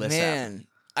Clueless app. man,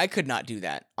 I could not do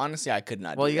that. Honestly, I could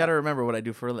not Well, do you that. got to remember what I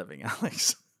do for a living,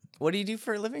 Alex. What do you do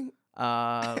for a living?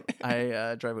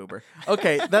 I drive Uber.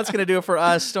 Okay, that's gonna do it for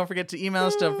us. Don't forget to email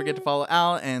us. Don't forget to follow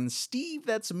Al and Steve.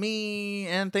 That's me.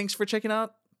 And thanks for checking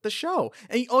out the show.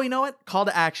 And you know what? Call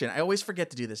to action. I always forget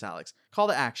to do this, Alex. Call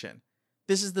to action.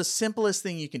 This is the simplest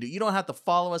thing you can do. You don't have to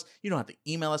follow us. You don't have to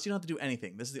email us. You don't have to do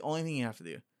anything. This is the only thing you have to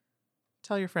do.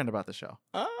 Tell your friend about the show.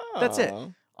 Oh. That's it.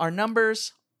 Our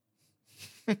numbers.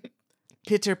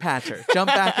 Pitter patter, jump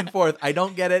back and forth. I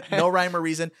don't get it. No rhyme or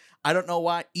reason. I don't know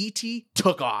why. E.T.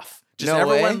 took off. Just No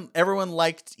way? everyone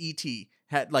liked E.T.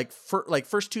 Had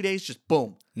first 2 days, just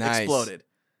boom, Nice. exploded,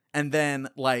 and then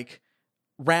like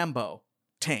Rambo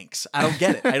tanks. I don't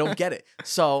get it. I don't get it.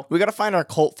 So We got to find our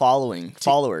cult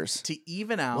followers. to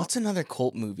even out, What's another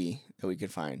cult movie that we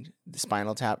could find? The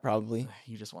Spinal Tap, probably.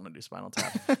 you just want to do Spinal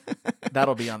Tap.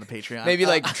 That'll be on the Patreon. Maybe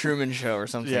like Truman Show or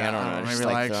something. yeah, I don't know. maybe Just,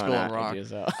 like throwing School out of Rock.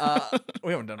 ideas out.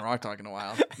 We haven't done Rock Talk in a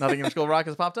while. Nothing in School of Rock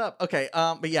has popped up. Okay,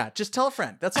 but yeah, just tell a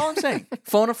friend. That's all I'm saying.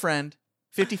 Phone a friend,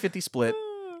 50-50 split,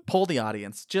 poll the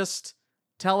audience. Just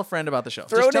tell a friend about the show.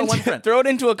 Just tell one friend. Throw it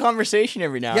into a conversation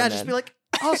every now Yeah, and just then. be like,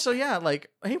 oh, so yeah, like,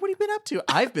 hey, what have you been up to?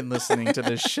 I've been listening to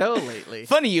this show lately.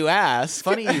 Funny you ask.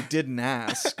 Funny you didn't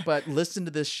ask, but listen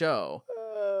to this show.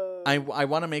 I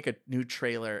want to make a new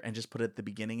trailer and just put it at the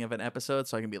beginning of an episode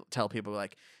so I can tell people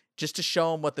like just to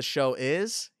show them what the show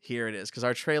is. Here it is, because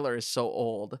our trailer is so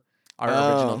old. Our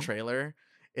original trailer,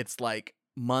 it's like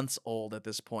months old at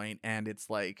this point, and it's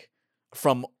like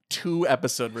from 2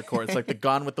 episode records, like the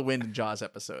Gone with the Wind and Jaws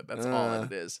episode. That's all that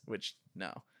it is. Which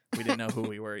no, we didn't know who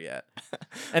we were yet.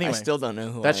 Anyway, I still don't know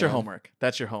who. that's I your am. homework.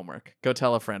 That's your homework. Go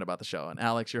tell a friend about the show. And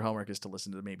Alex, your homework is to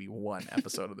listen to maybe 1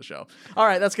 episode of the show. All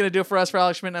right, that's going to do it for us. For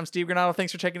Alex Schmidt, I'm Steve Granado.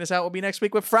 Thanks for checking us out. We'll be next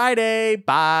week with Friday.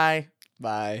 Bye.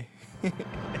 Bye.